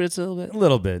stretch, but it's a little bit. A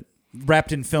little bit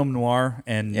wrapped in film noir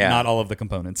and Yeah. not all of the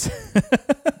components.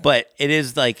 But it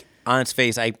is like on its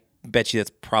face. I bet you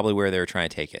that's probably where they were trying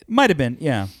to take it. Might have been,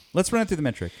 yeah. Let's run it through the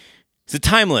metric. Is it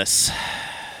timeless?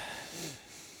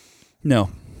 No.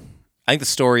 I think the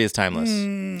story is timeless. I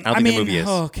don't think the movie is.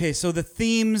 Okay, so the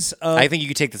themes of I think you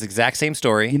could take this exact same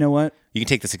story. you know what? You can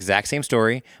take this exact same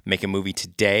story, make a movie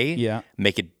today. Yeah.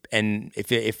 Make it, and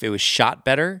if it was shot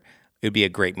better, it would be a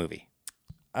great movie.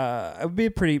 It would be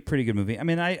a pretty good movie. I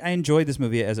mean, I enjoyed this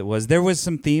movie as it was. There was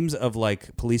some themes of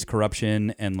like police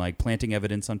corruption and like planting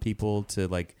evidence on people to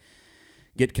like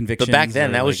get convictions. But back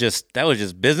then, or, that was like-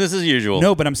 just business as usual.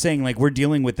 No, but I'm saying like we're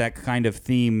dealing with that kind of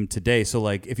theme today. So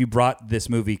like if you brought this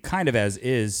movie kind of as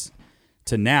is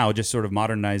to now, just sort of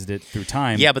modernized it through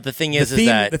time. Yeah, but the thing is theme,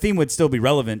 that the theme would still be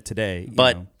relevant today. you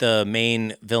but know? the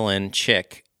main villain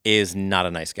Chick is not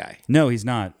a nice guy. No, he's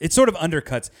not. It sort of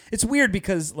undercuts. It's weird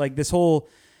because like this whole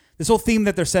theme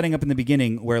that they're setting up in the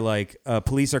beginning, where like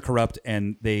police are corrupt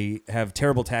and they have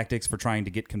terrible tactics for trying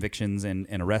to get convictions and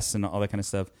arrests and all that kind of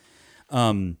stuff.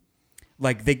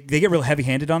 Like they get real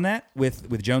heavy-handed on that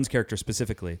with Joan's character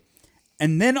specifically,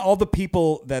 and then all the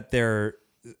people that they're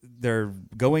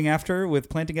going after with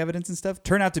planting evidence and stuff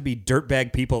turn out to be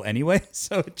dirtbag people anyway.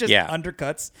 So it just Yeah.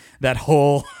 undercuts that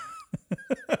whole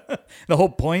the whole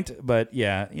point. But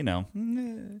yeah, you know.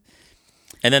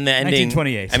 And then the ending.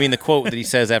 1928. I mean, the quote that he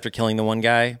says after killing the one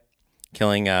guy,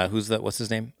 what's his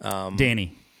name?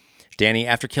 Danny.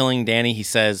 After killing Danny, he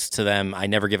says to them, "I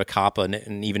never give a cop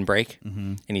an even break,"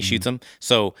 and he shoots him.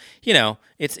 So you know,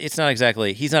 it's not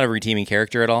exactly. He's not a redeeming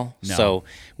character at all. No. So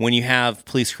when you have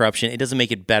police corruption, it doesn't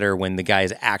make it better when the guy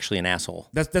is actually an asshole.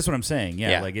 That's what I'm saying. Yeah,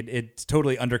 Yeah. like it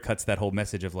totally undercuts that whole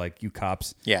message of like, you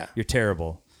cops, Yeah. you're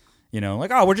terrible. You know,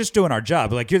 like, oh, we're just doing our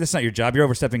job. But like, that's not your job. You're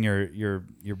overstepping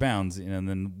your bounds. You know, and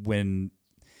then when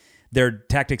their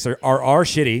tactics are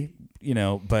shitty, you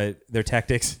know, but their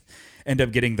tactics end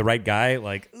up getting the right guy,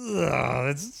 like,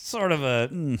 it's sort of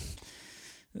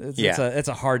it's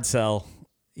a hard sell.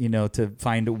 You know, to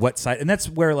find what side, and that's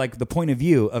where like the point of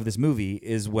view of this movie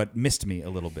is what missed me a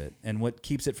little bit, and what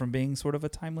keeps it from being sort of a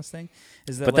timeless thing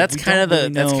is that. But like, that's we kind of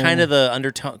don't the really know- the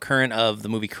undercurrent of the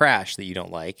movie Crash that you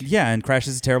don't like. Yeah, and Crash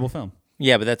is a terrible film,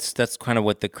 Yeah, but that's kind of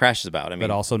what the Crash is about. I mean,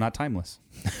 but also not timeless.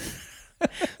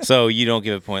 so you don't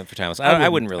give a point for timeless. I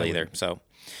wouldn't really either. So,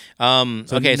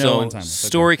 okay, no so on timeless,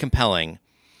 story compelling.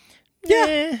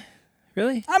 Yeah,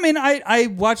 really. I mean, I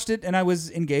watched it and I was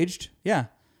engaged. Yeah,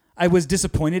 I was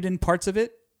disappointed in parts of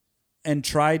it, and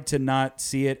tried to not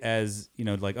see it as, you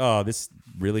know, like, oh, this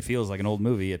really feels like an old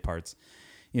movie at parts,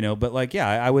 you know. But like, yeah,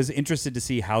 I was interested to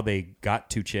see how they got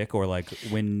to Chick, or like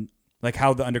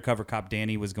how the undercover cop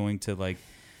Danny was going to like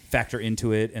factor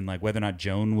into it, and like whether or not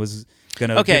Joan was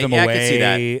gonna Okay, give him yeah, I away. could see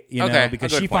that. You know, Okay,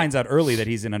 because a good she point. finds out early that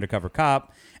he's an undercover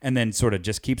cop, and then sort of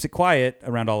just keeps it quiet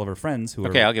around all of her friends who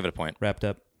Okay, are I'll give it a point. wrapped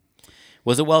up.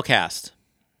 Was it well cast?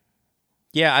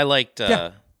 Yeah, I liked.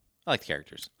 Yeah. I like the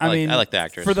characters. I mean, I like the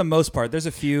actors. for the most part. There's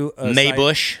a few May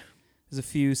Bush. There's a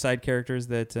few side characters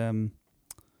that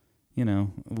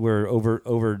we're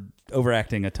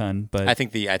overacting a ton. But I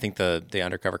think the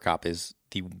undercover cop is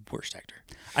the worst actor.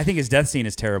 I think his death scene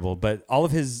is terrible, but all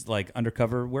of his like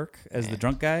undercover work as the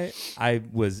drunk guy, I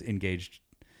was engaged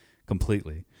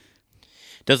completely.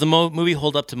 Does the movie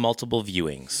hold up to multiple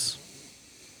viewings?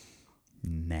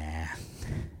 Nah,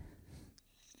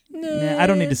 I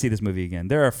don't need to see this movie again.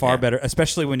 There are far better,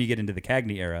 especially when you get into the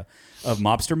Cagney era of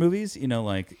mobster movies.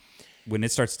 Like when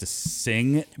it starts to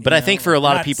sing. But I think for a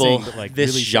lot of people, like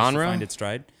this really genre, find its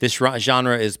stride. This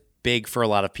genre is big for a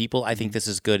lot of people. I think this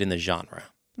is good in the genre.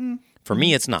 For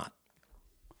me, it's not.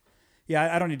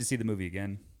 Yeah, I don't need to see the movie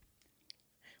again.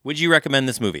 Would you recommend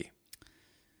this movie?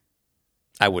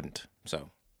 I wouldn't.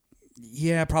 So.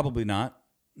 Yeah, probably not.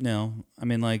 No, I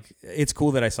mean, like, it's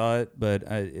cool that I saw it, but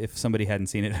if somebody hadn't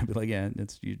seen it, I'd be like, yeah,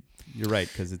 you're right,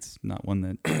 because it's not one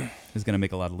that is going to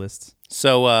make a lot of lists.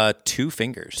 So, 2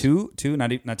 fingers. Two, not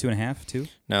 2.5, 2?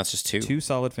 No, it's just 2. 2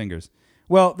 solid fingers.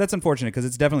 Well, that's unfortunate, because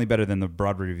it's definitely better than the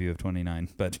Broadway review of 29,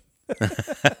 but...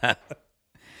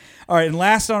 All right, and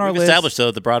last on our We've list... established, though,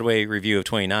 that the Broadway review of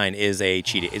 29 is a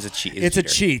cheat. It's a cheat. It's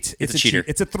a cheater.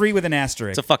 It's a 3 with an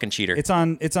asterisk. It's a fucking cheater. It's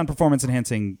on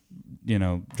performance-enhancing,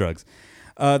 drugs.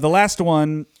 The last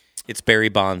one... It's Barry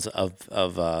Bonds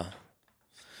of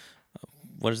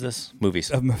what is this?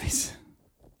 Movies. Of movies.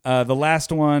 The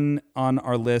last one on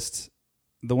our list,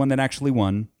 the one that actually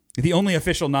won, the only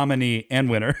official nominee and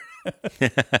winner,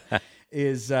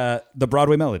 is The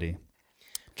Broadway Melody.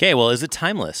 Okay, well, is it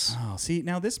timeless? Oh, see,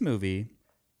 now this movie...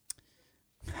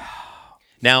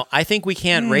 Now, I think we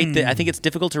can't rate I think it's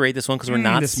difficult to rate this one because we're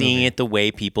not seeing it the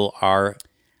way people are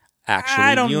actually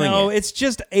I don't viewing know. it. It's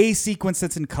just a sequence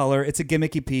that's in color. It's a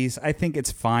gimmicky piece. I think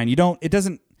it's fine. It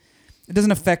doesn't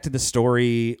affect the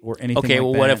story or anything Okay, like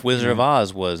well, that. what if Wizard of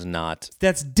Oz was not?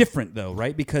 That's different, though,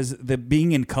 right? Because the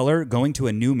being in color, going to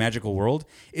a new magical world,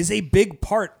 is a big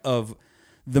part of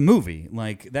the movie.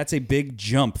 Like, that's a big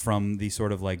jump from the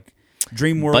sort of like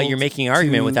dream world. But you're making an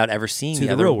argument without ever seeing the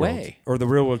other real way. world, or the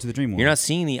real world to the dream world. You're not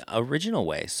seeing the original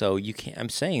way, so you can't. I'm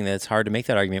saying that it's hard to make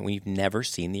that argument when you've never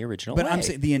seen the original way. But I'm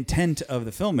saying the intent of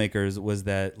the filmmakers was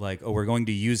that, like, we're going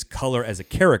to use color as a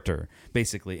character,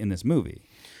 basically, in this movie.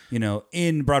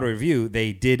 In Broadway Review,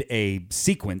 they did a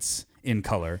sequence in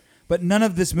color, but none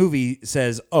of this movie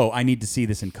says, "Oh, I need to see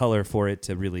this in color for it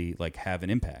to really like have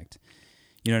an impact."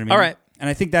 You know what I mean? All right. And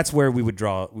I think that's where we would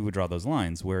draw those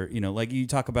lines, where like you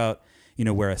talk about,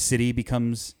 where a city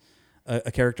becomes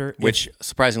a character. Which,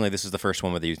 surprisingly, this is the first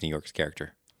one where they use New York's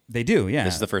character. They do, yeah.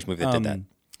 This is the first movie that did that.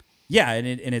 Yeah, and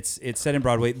it's set in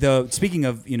Broadway. Speaking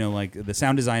of, like the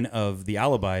sound design of The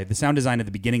Alibi, the sound design at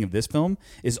the beginning of this film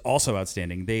is also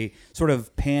outstanding. They sort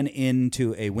of pan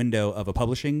into a window of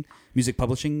a music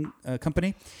publishing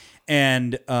company.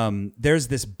 And there's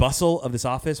this bustle of this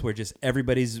office where just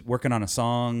everybody's working on a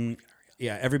song.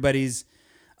 Yeah, everybody's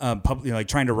like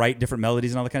trying to write different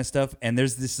melodies and all that kind of stuff. And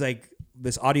there's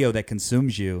this audio that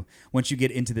consumes you once you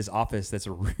get into this office that's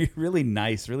really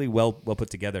nice, really well put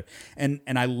together. And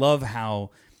I love how,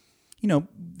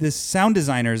 the sound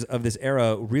designers of this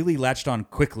era really latched on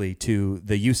quickly to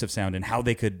the use of sound and how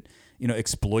they could,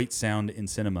 exploit sound in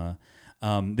cinema.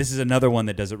 This is another one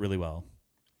that does it really well.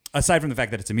 Aside from the fact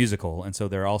that it's a musical, and so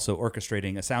they're also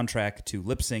orchestrating a soundtrack to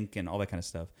lip sync and all that kind of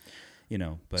stuff.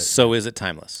 But So is it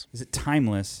timeless? Is it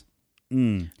timeless?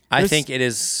 I think it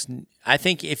is. I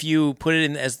think if you put it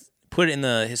in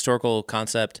the historical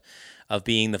concept of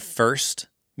being the first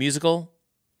musical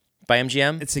by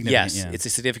MGM, it's significant. Yes, Yeah. it's a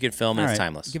significant film and All it's right,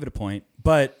 timeless. Give it a point.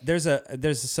 But there's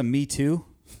some Me Too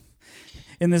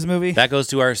in this movie. That goes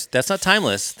to our. That's not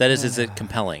timeless. That is it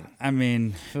compelling? I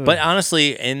mean, But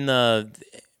honestly, in the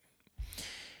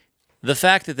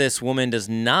fact that this woman does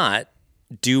not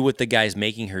do what the guy's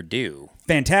making her do,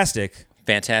 fantastic.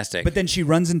 fantastic. But then she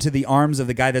runs into the arms of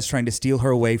the guy that's trying to steal her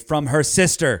away from her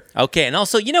sister. Okay, and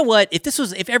also, you know what?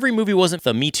 If every movie wasn't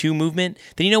the Me Too movement,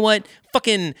 then you know what?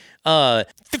 Fucking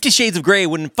 50 Shades of Grey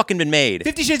wouldn't fucking been made.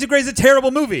 50 Shades of Grey is a terrible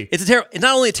movie. It's not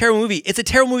only a terrible movie, it's a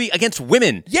terrible movie against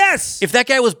women. Yes. If that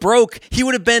guy was broke, he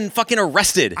would have been fucking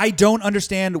arrested. I don't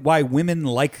understand why women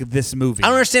like this movie. I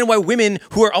don't understand why women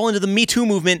who are all into the Me Too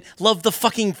movement love the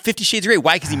fucking 50 Shades of Grey.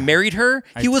 Why? Because he married her?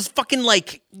 He was fucking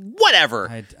like,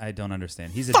 whatever. I don't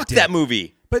understand. He's a Fuck dick. that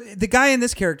movie. But the guy in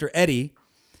this character, Eddie,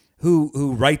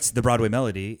 who writes the Broadway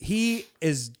Melody, he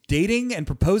is dating and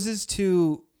proposes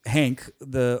to Hank,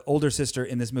 the older sister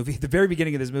in this movie, at the very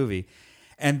beginning of this movie.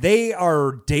 And they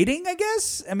are dating, I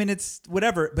guess. I mean, it's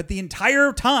whatever. But the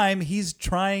entire time, he's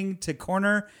trying to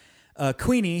corner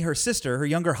Queenie, her sister, her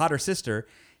younger, hotter sister.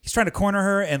 He's trying to corner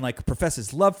her and like profess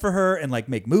his love for her and like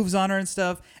make moves on her and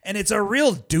stuff. And it's a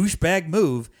real douchebag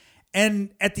move.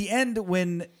 And at the end,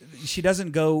 when she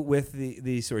doesn't go with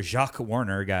the sort of Jacques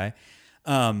Warner guy,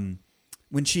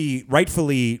 when she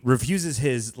rightfully refuses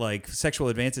his like sexual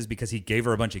advances because he gave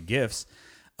her a bunch of gifts,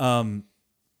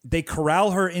 they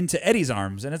corral her into Eddie's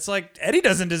arms, and it's like Eddie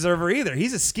doesn't deserve her either.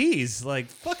 He's a skis. Like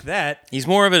fuck that. He's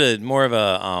more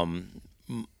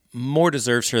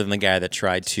deserves her than the guy that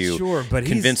tried to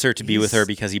convince her to be with her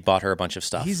because he bought her a bunch of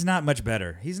stuff. He's not much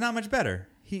better.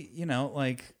 He,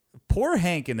 like poor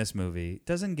Hank in this movie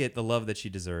doesn't get the love that she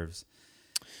deserves.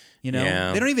 They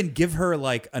don't even give her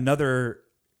like another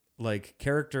like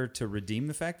character to redeem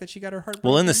the fact that she got her heart broken.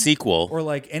 Well, in the sequel, or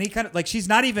like any kind of like she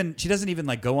doesn't even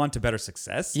like go on to better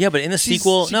success. Yeah, but in the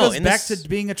sequel, she goes back to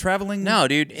being a traveling. No,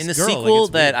 dude, in the girl. sequel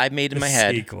Like, that I made in my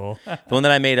head, the one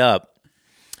that I made up,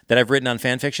 that I've written on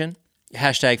fanfiction,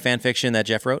 #fanfiction that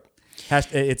Jeff wrote.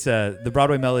 It's the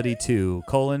Broadway Melody 2 :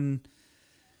 Port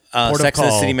Sex of and the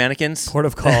Call, City Mannequins. Port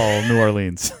of Call, New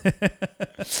Orleans.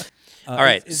 All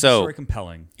right, is so the story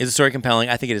compelling? Is the story compelling?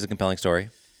 I think it is a compelling story.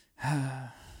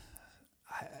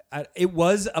 It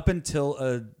was up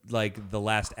until like the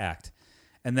last act,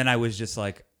 and then I was just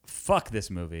like, "Fuck this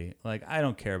movie!" Like I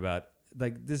don't care about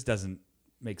this doesn't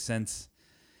make sense.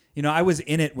 I was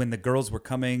in it when the girls were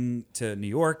coming to New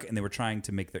York and they were trying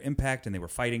to make their impact and they were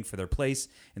fighting for their place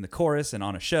in the chorus and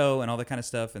on a show and all that kind of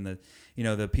stuff, and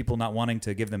the people not wanting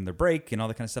to give them their break and all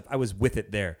that kind of stuff. I was with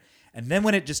it there, and then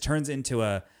when it just turns into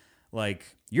a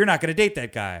like, "You're not going to date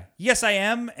that guy." Yes, I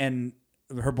am, and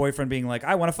her boyfriend being like,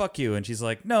 "I want to fuck you," and she's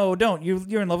like, "No, don't.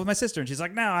 You're in love with my sister," and she's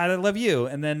like, "No, I love you,"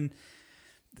 and then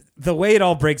the way it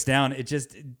all breaks down, it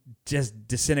just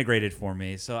disintegrated for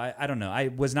me. So I don't know. I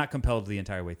was not compelled the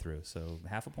entire way through. So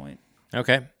half a point.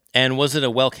 Okay. And was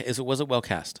it well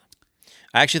cast?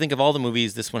 I actually think of all the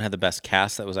movies, this one had the best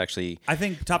cast. That was actually, I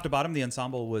think top to bottom, the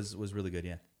ensemble was really good.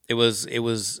 Yeah. It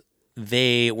was.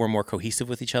 They were more cohesive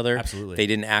with each other. Absolutely. They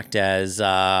didn't act as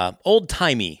old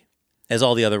timey as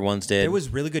all the other ones did. There was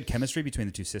really good chemistry between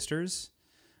the two sisters.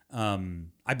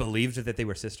 I believed that they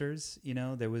were sisters.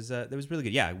 There was really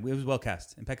good. Yeah, it was well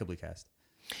cast, impeccably cast.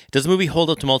 Does the movie hold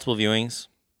up to multiple viewings?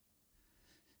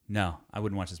 No, I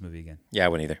wouldn't watch this movie again. Yeah, I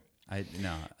wouldn't either. I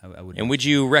wouldn't. And would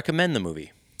you recommend the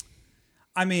movie?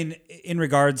 I mean, in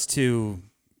regards to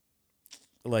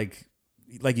like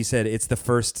you said, it's the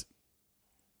first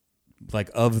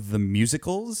of the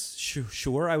musicals.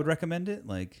 Sure, I would recommend it.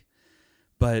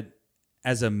 But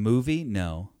as a movie,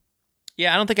 no.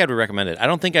 Yeah, I don't think I'd recommend it. I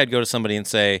don't think I'd go to somebody and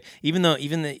say, even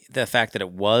the fact that it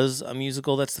was a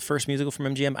musical, that's the first musical from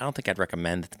MGM, I don't think I'd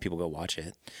recommend that people go watch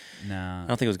it. No. I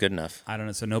don't think it was good enough. I don't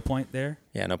know. So no point there?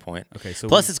 Yeah, no point. Okay, so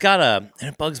plus it's got and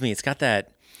it bugs me, it's got that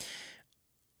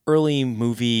early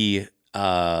movie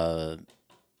air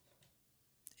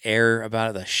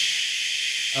about it,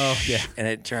 oh, yeah. And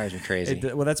it drives me crazy.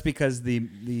 Well, that's because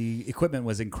the equipment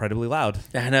was incredibly loud.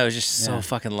 I know, it was just so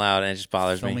fucking loud, and it just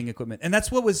bothers Filming me. equipment. And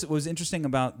that's what was interesting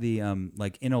about the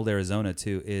in Old Arizona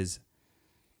too, is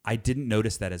I didn't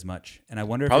notice that as much. And I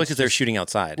wonder probably if because they were shooting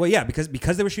outside. Well, yeah,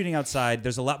 because they were shooting outside,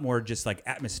 there's a lot more just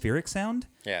atmospheric sound.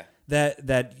 Yeah. That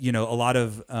a lot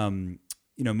of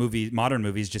modern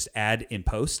movies just add in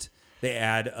post. They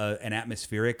add an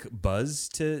atmospheric buzz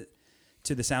to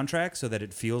the soundtrack so that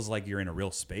it feels like you're in a real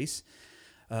space.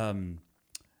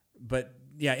 But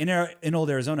yeah, in Old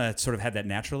Arizona, it sort of had that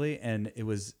naturally, and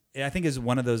I think is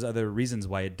one of those other reasons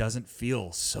why it doesn't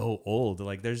feel so old.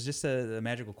 There's just a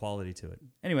magical quality to it.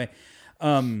 Anyway,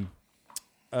 the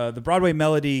Broadway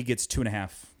Melody gets 2.5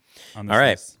 on this all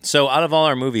right. list. So out of all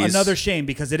our movies, another shame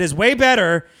because it is way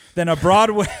better than a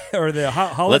Broadway or the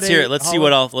holiday. Let's hear it. Let's see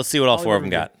what all four of them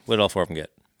got. What did all four of them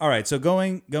get? All right, so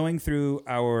going through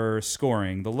our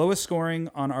scoring, the lowest scoring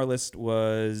on our list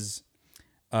was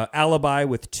Alibi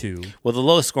with 2. Well, the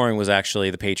lowest scoring was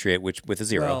actually The Patriot, which with a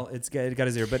 0. Well, it got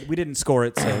a 0, but we didn't score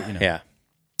it, so Yeah.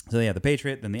 So yeah, The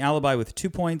Patriot, then the Alibi with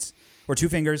 2 points or 2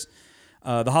 fingers.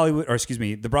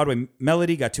 The Broadway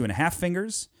Melody got 2.5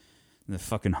 fingers. The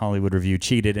fucking Hollywood Review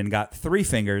cheated and got 3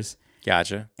 fingers.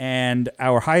 Gotcha. And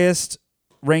our highest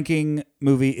ranking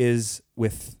movie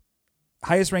with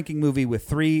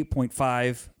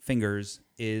 3.5 fingers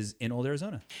is In Old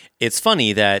Arizona. It's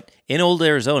funny that In Old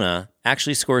Arizona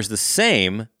actually scores the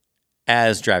same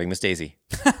as Driving Miss Daisy.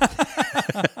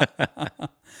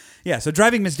 Yeah, so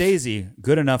Driving Miss Daisy,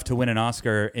 good enough to win an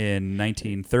Oscar in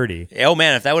 1930. Oh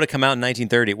man, if that would have come out in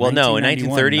 1930. Well, no, in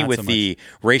 1930 with the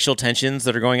racial tensions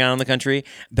that are going on in the country,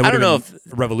 I don't know if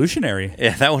revolutionary.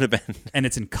 Yeah, that would have been. And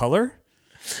it's in color,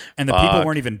 and the people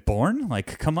weren't even born.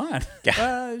 Come on.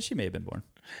 Yeah, she may have been born.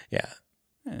 Yeah,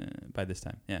 by this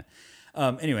time. Yeah.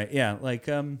 Anyway, yeah,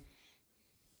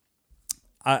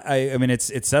 I mean,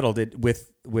 it's settled. It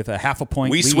with a half a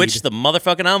point. We lead. switched the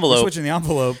motherfucking envelope. We're switching the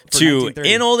envelope for to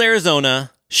 1930. In Old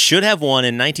Arizona should have won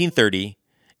in 1930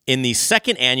 in the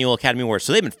second annual Academy Awards.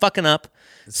 So they've been fucking up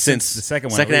since the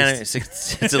second one, at least.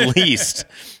 Since at least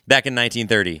back in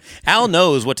 1930. Al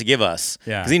knows what to give us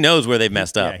because he knows where they've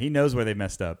messed up. Yeah, he knows where they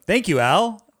messed up. Thank you,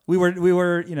 Al. We were we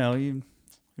were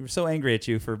so angry at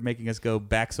you for making us go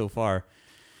back so far.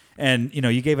 And,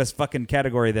 you gave us fucking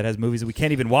category that has movies that we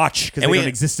can't even watch because they don't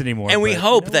exist anymore. And we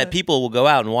hope that what? people will go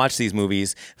out and watch these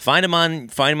movies, find them on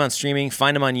streaming,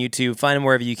 find them on YouTube, find them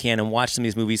wherever you can and watch some of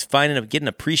these movies, get an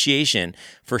appreciation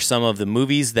for some of the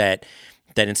movies that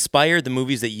inspired the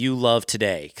movies that you love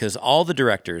today. Because all the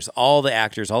directors, all the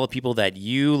actors, all the people that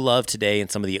you love today in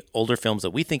some of the older films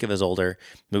that we think of as older,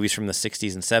 movies from the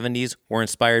 60s and 70s, were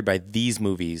inspired by these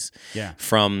movies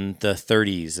from the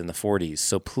 30s and the 40s.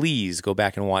 So please go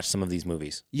back and watch some of these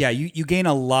movies. Yeah, you gain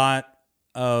a lot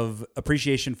of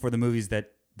appreciation for the movies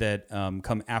that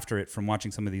come after it from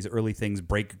watching some of these early things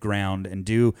break ground and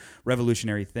do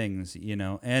revolutionary things,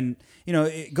 and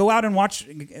go out and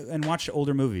watch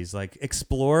older movies, like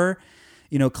explore,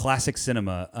 classic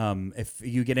cinema. If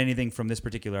you get anything from this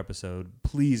particular episode,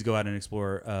 please go out and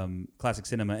explore classic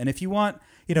cinema. And if you want,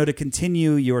 to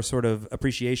continue your sort of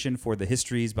appreciation for the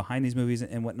histories behind these movies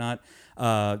and whatnot,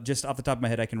 just off the top of my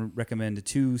head, I can recommend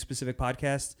 2 specific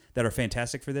podcasts that are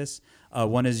fantastic for this.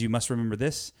 One is You Must Remember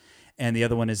This, and the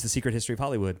other one is The Secret History of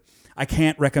Hollywood. I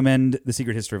can't recommend The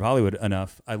Secret History of Hollywood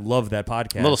enough. I love that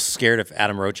podcast. I'm a little scared if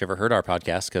Adam Roach ever heard our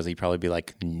podcast because he'd probably be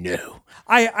like, no.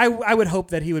 I would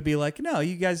hope that he would be like, no,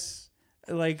 you guys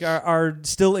are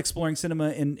still exploring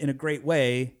cinema in a great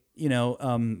way,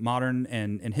 modern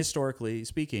and historically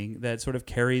speaking, that sort of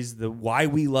carries the why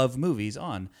we love movies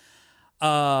on.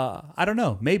 I don't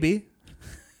know, maybe.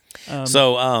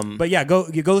 But yeah, go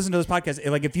listen to those podcasts.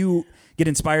 Like if you get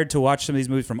inspired to watch some of these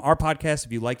movies from our podcast,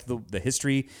 if you liked the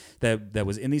history that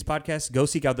was in these podcasts, go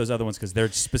seek out those other ones because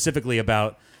they're specifically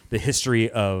about the history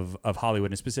of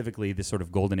Hollywood and specifically this sort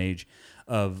of golden age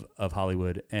of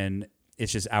Hollywood. And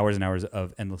it's just hours and hours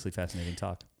of endlessly fascinating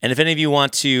talk. And if any of you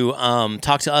want to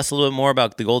talk to us a little bit more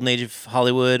about the golden age of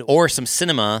Hollywood or some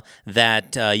cinema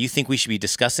that you think we should be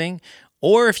discussing,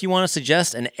 or if you want to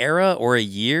suggest an era or a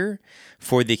year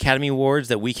for the Academy Awards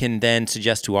that we can then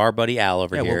suggest to our buddy Al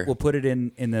over here. We'll put it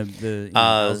in the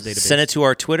Al's database. Send it to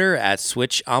our Twitter at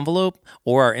Switch Envelope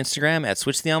or our Instagram at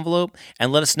Switch the Envelope,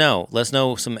 and let us know. Let us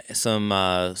know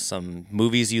some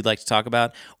movies you'd like to talk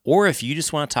about, or if you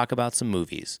just want to talk about some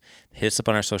movies, hit us up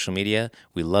on our social media.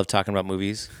 We love talking about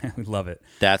movies. We love it.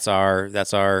 That's our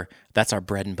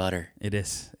bread and butter. It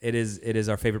is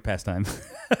our favorite pastime.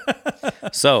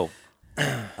 So.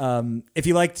 If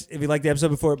you liked the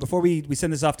episode before we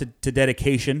send this off to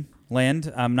dedication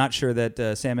land, I'm not sure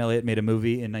that Sam Elliott made a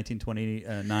movie in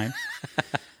 1929.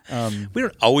 We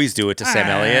don't always do it to Sam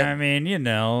Elliott. I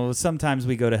mean, sometimes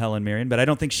we go to Helen Mirren, but I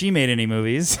don't think she made any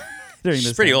movies during this.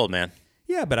 She's pretty time. old, man.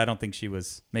 Yeah, but I don't think she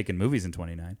was making movies in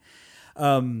 29.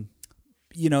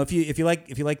 If you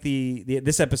like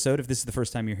this episode, if this is the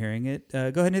first time you're hearing it, go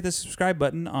ahead and hit the subscribe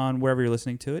button on wherever you're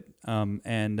listening to it.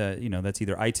 That's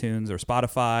either iTunes or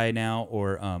Spotify now,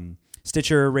 or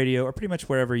Stitcher Radio, or pretty much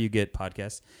wherever you get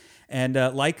podcasts. And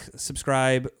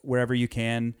subscribe wherever you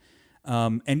can,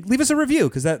 and leave us a review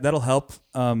because that'll help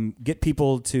get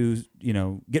people to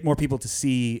get more people to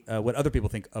see what other people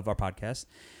think of our podcast.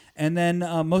 And then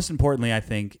most importantly, I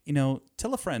think,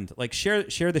 tell a friend, share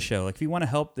the show. If you want to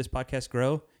help this podcast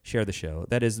grow, share the show.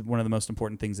 That is one of the most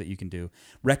important things that you can do.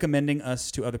 Recommending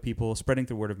us to other people, spreading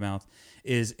through word of mouth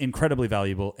is incredibly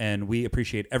valuable. And we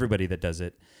appreciate everybody that does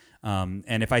it. And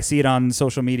if I see it on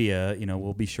social media,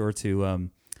 we'll be sure to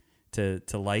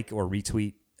like or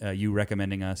retweet you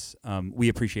recommending us. We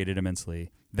appreciate it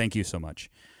immensely. Thank you so much.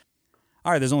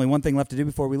 All right. There's only one thing left to do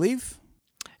before we leave.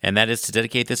 And that is to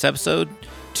dedicate this episode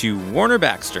to Warner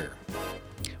Baxter.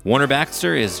 Warner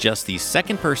Baxter is just the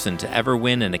second person to ever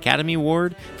win an Academy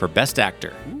Award for Best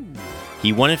Actor. Ooh.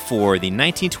 He won it for the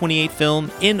 1928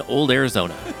 film In Old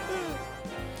Arizona.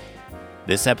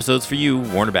 This episode's for you,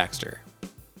 Warner Baxter.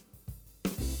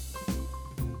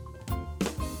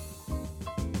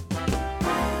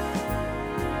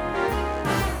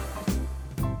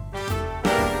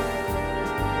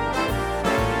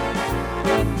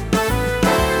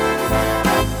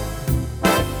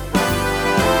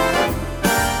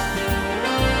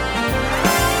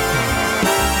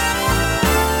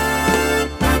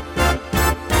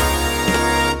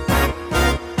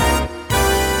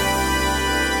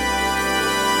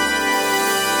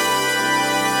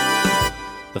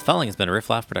 The following has been a Riff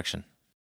Laugh production.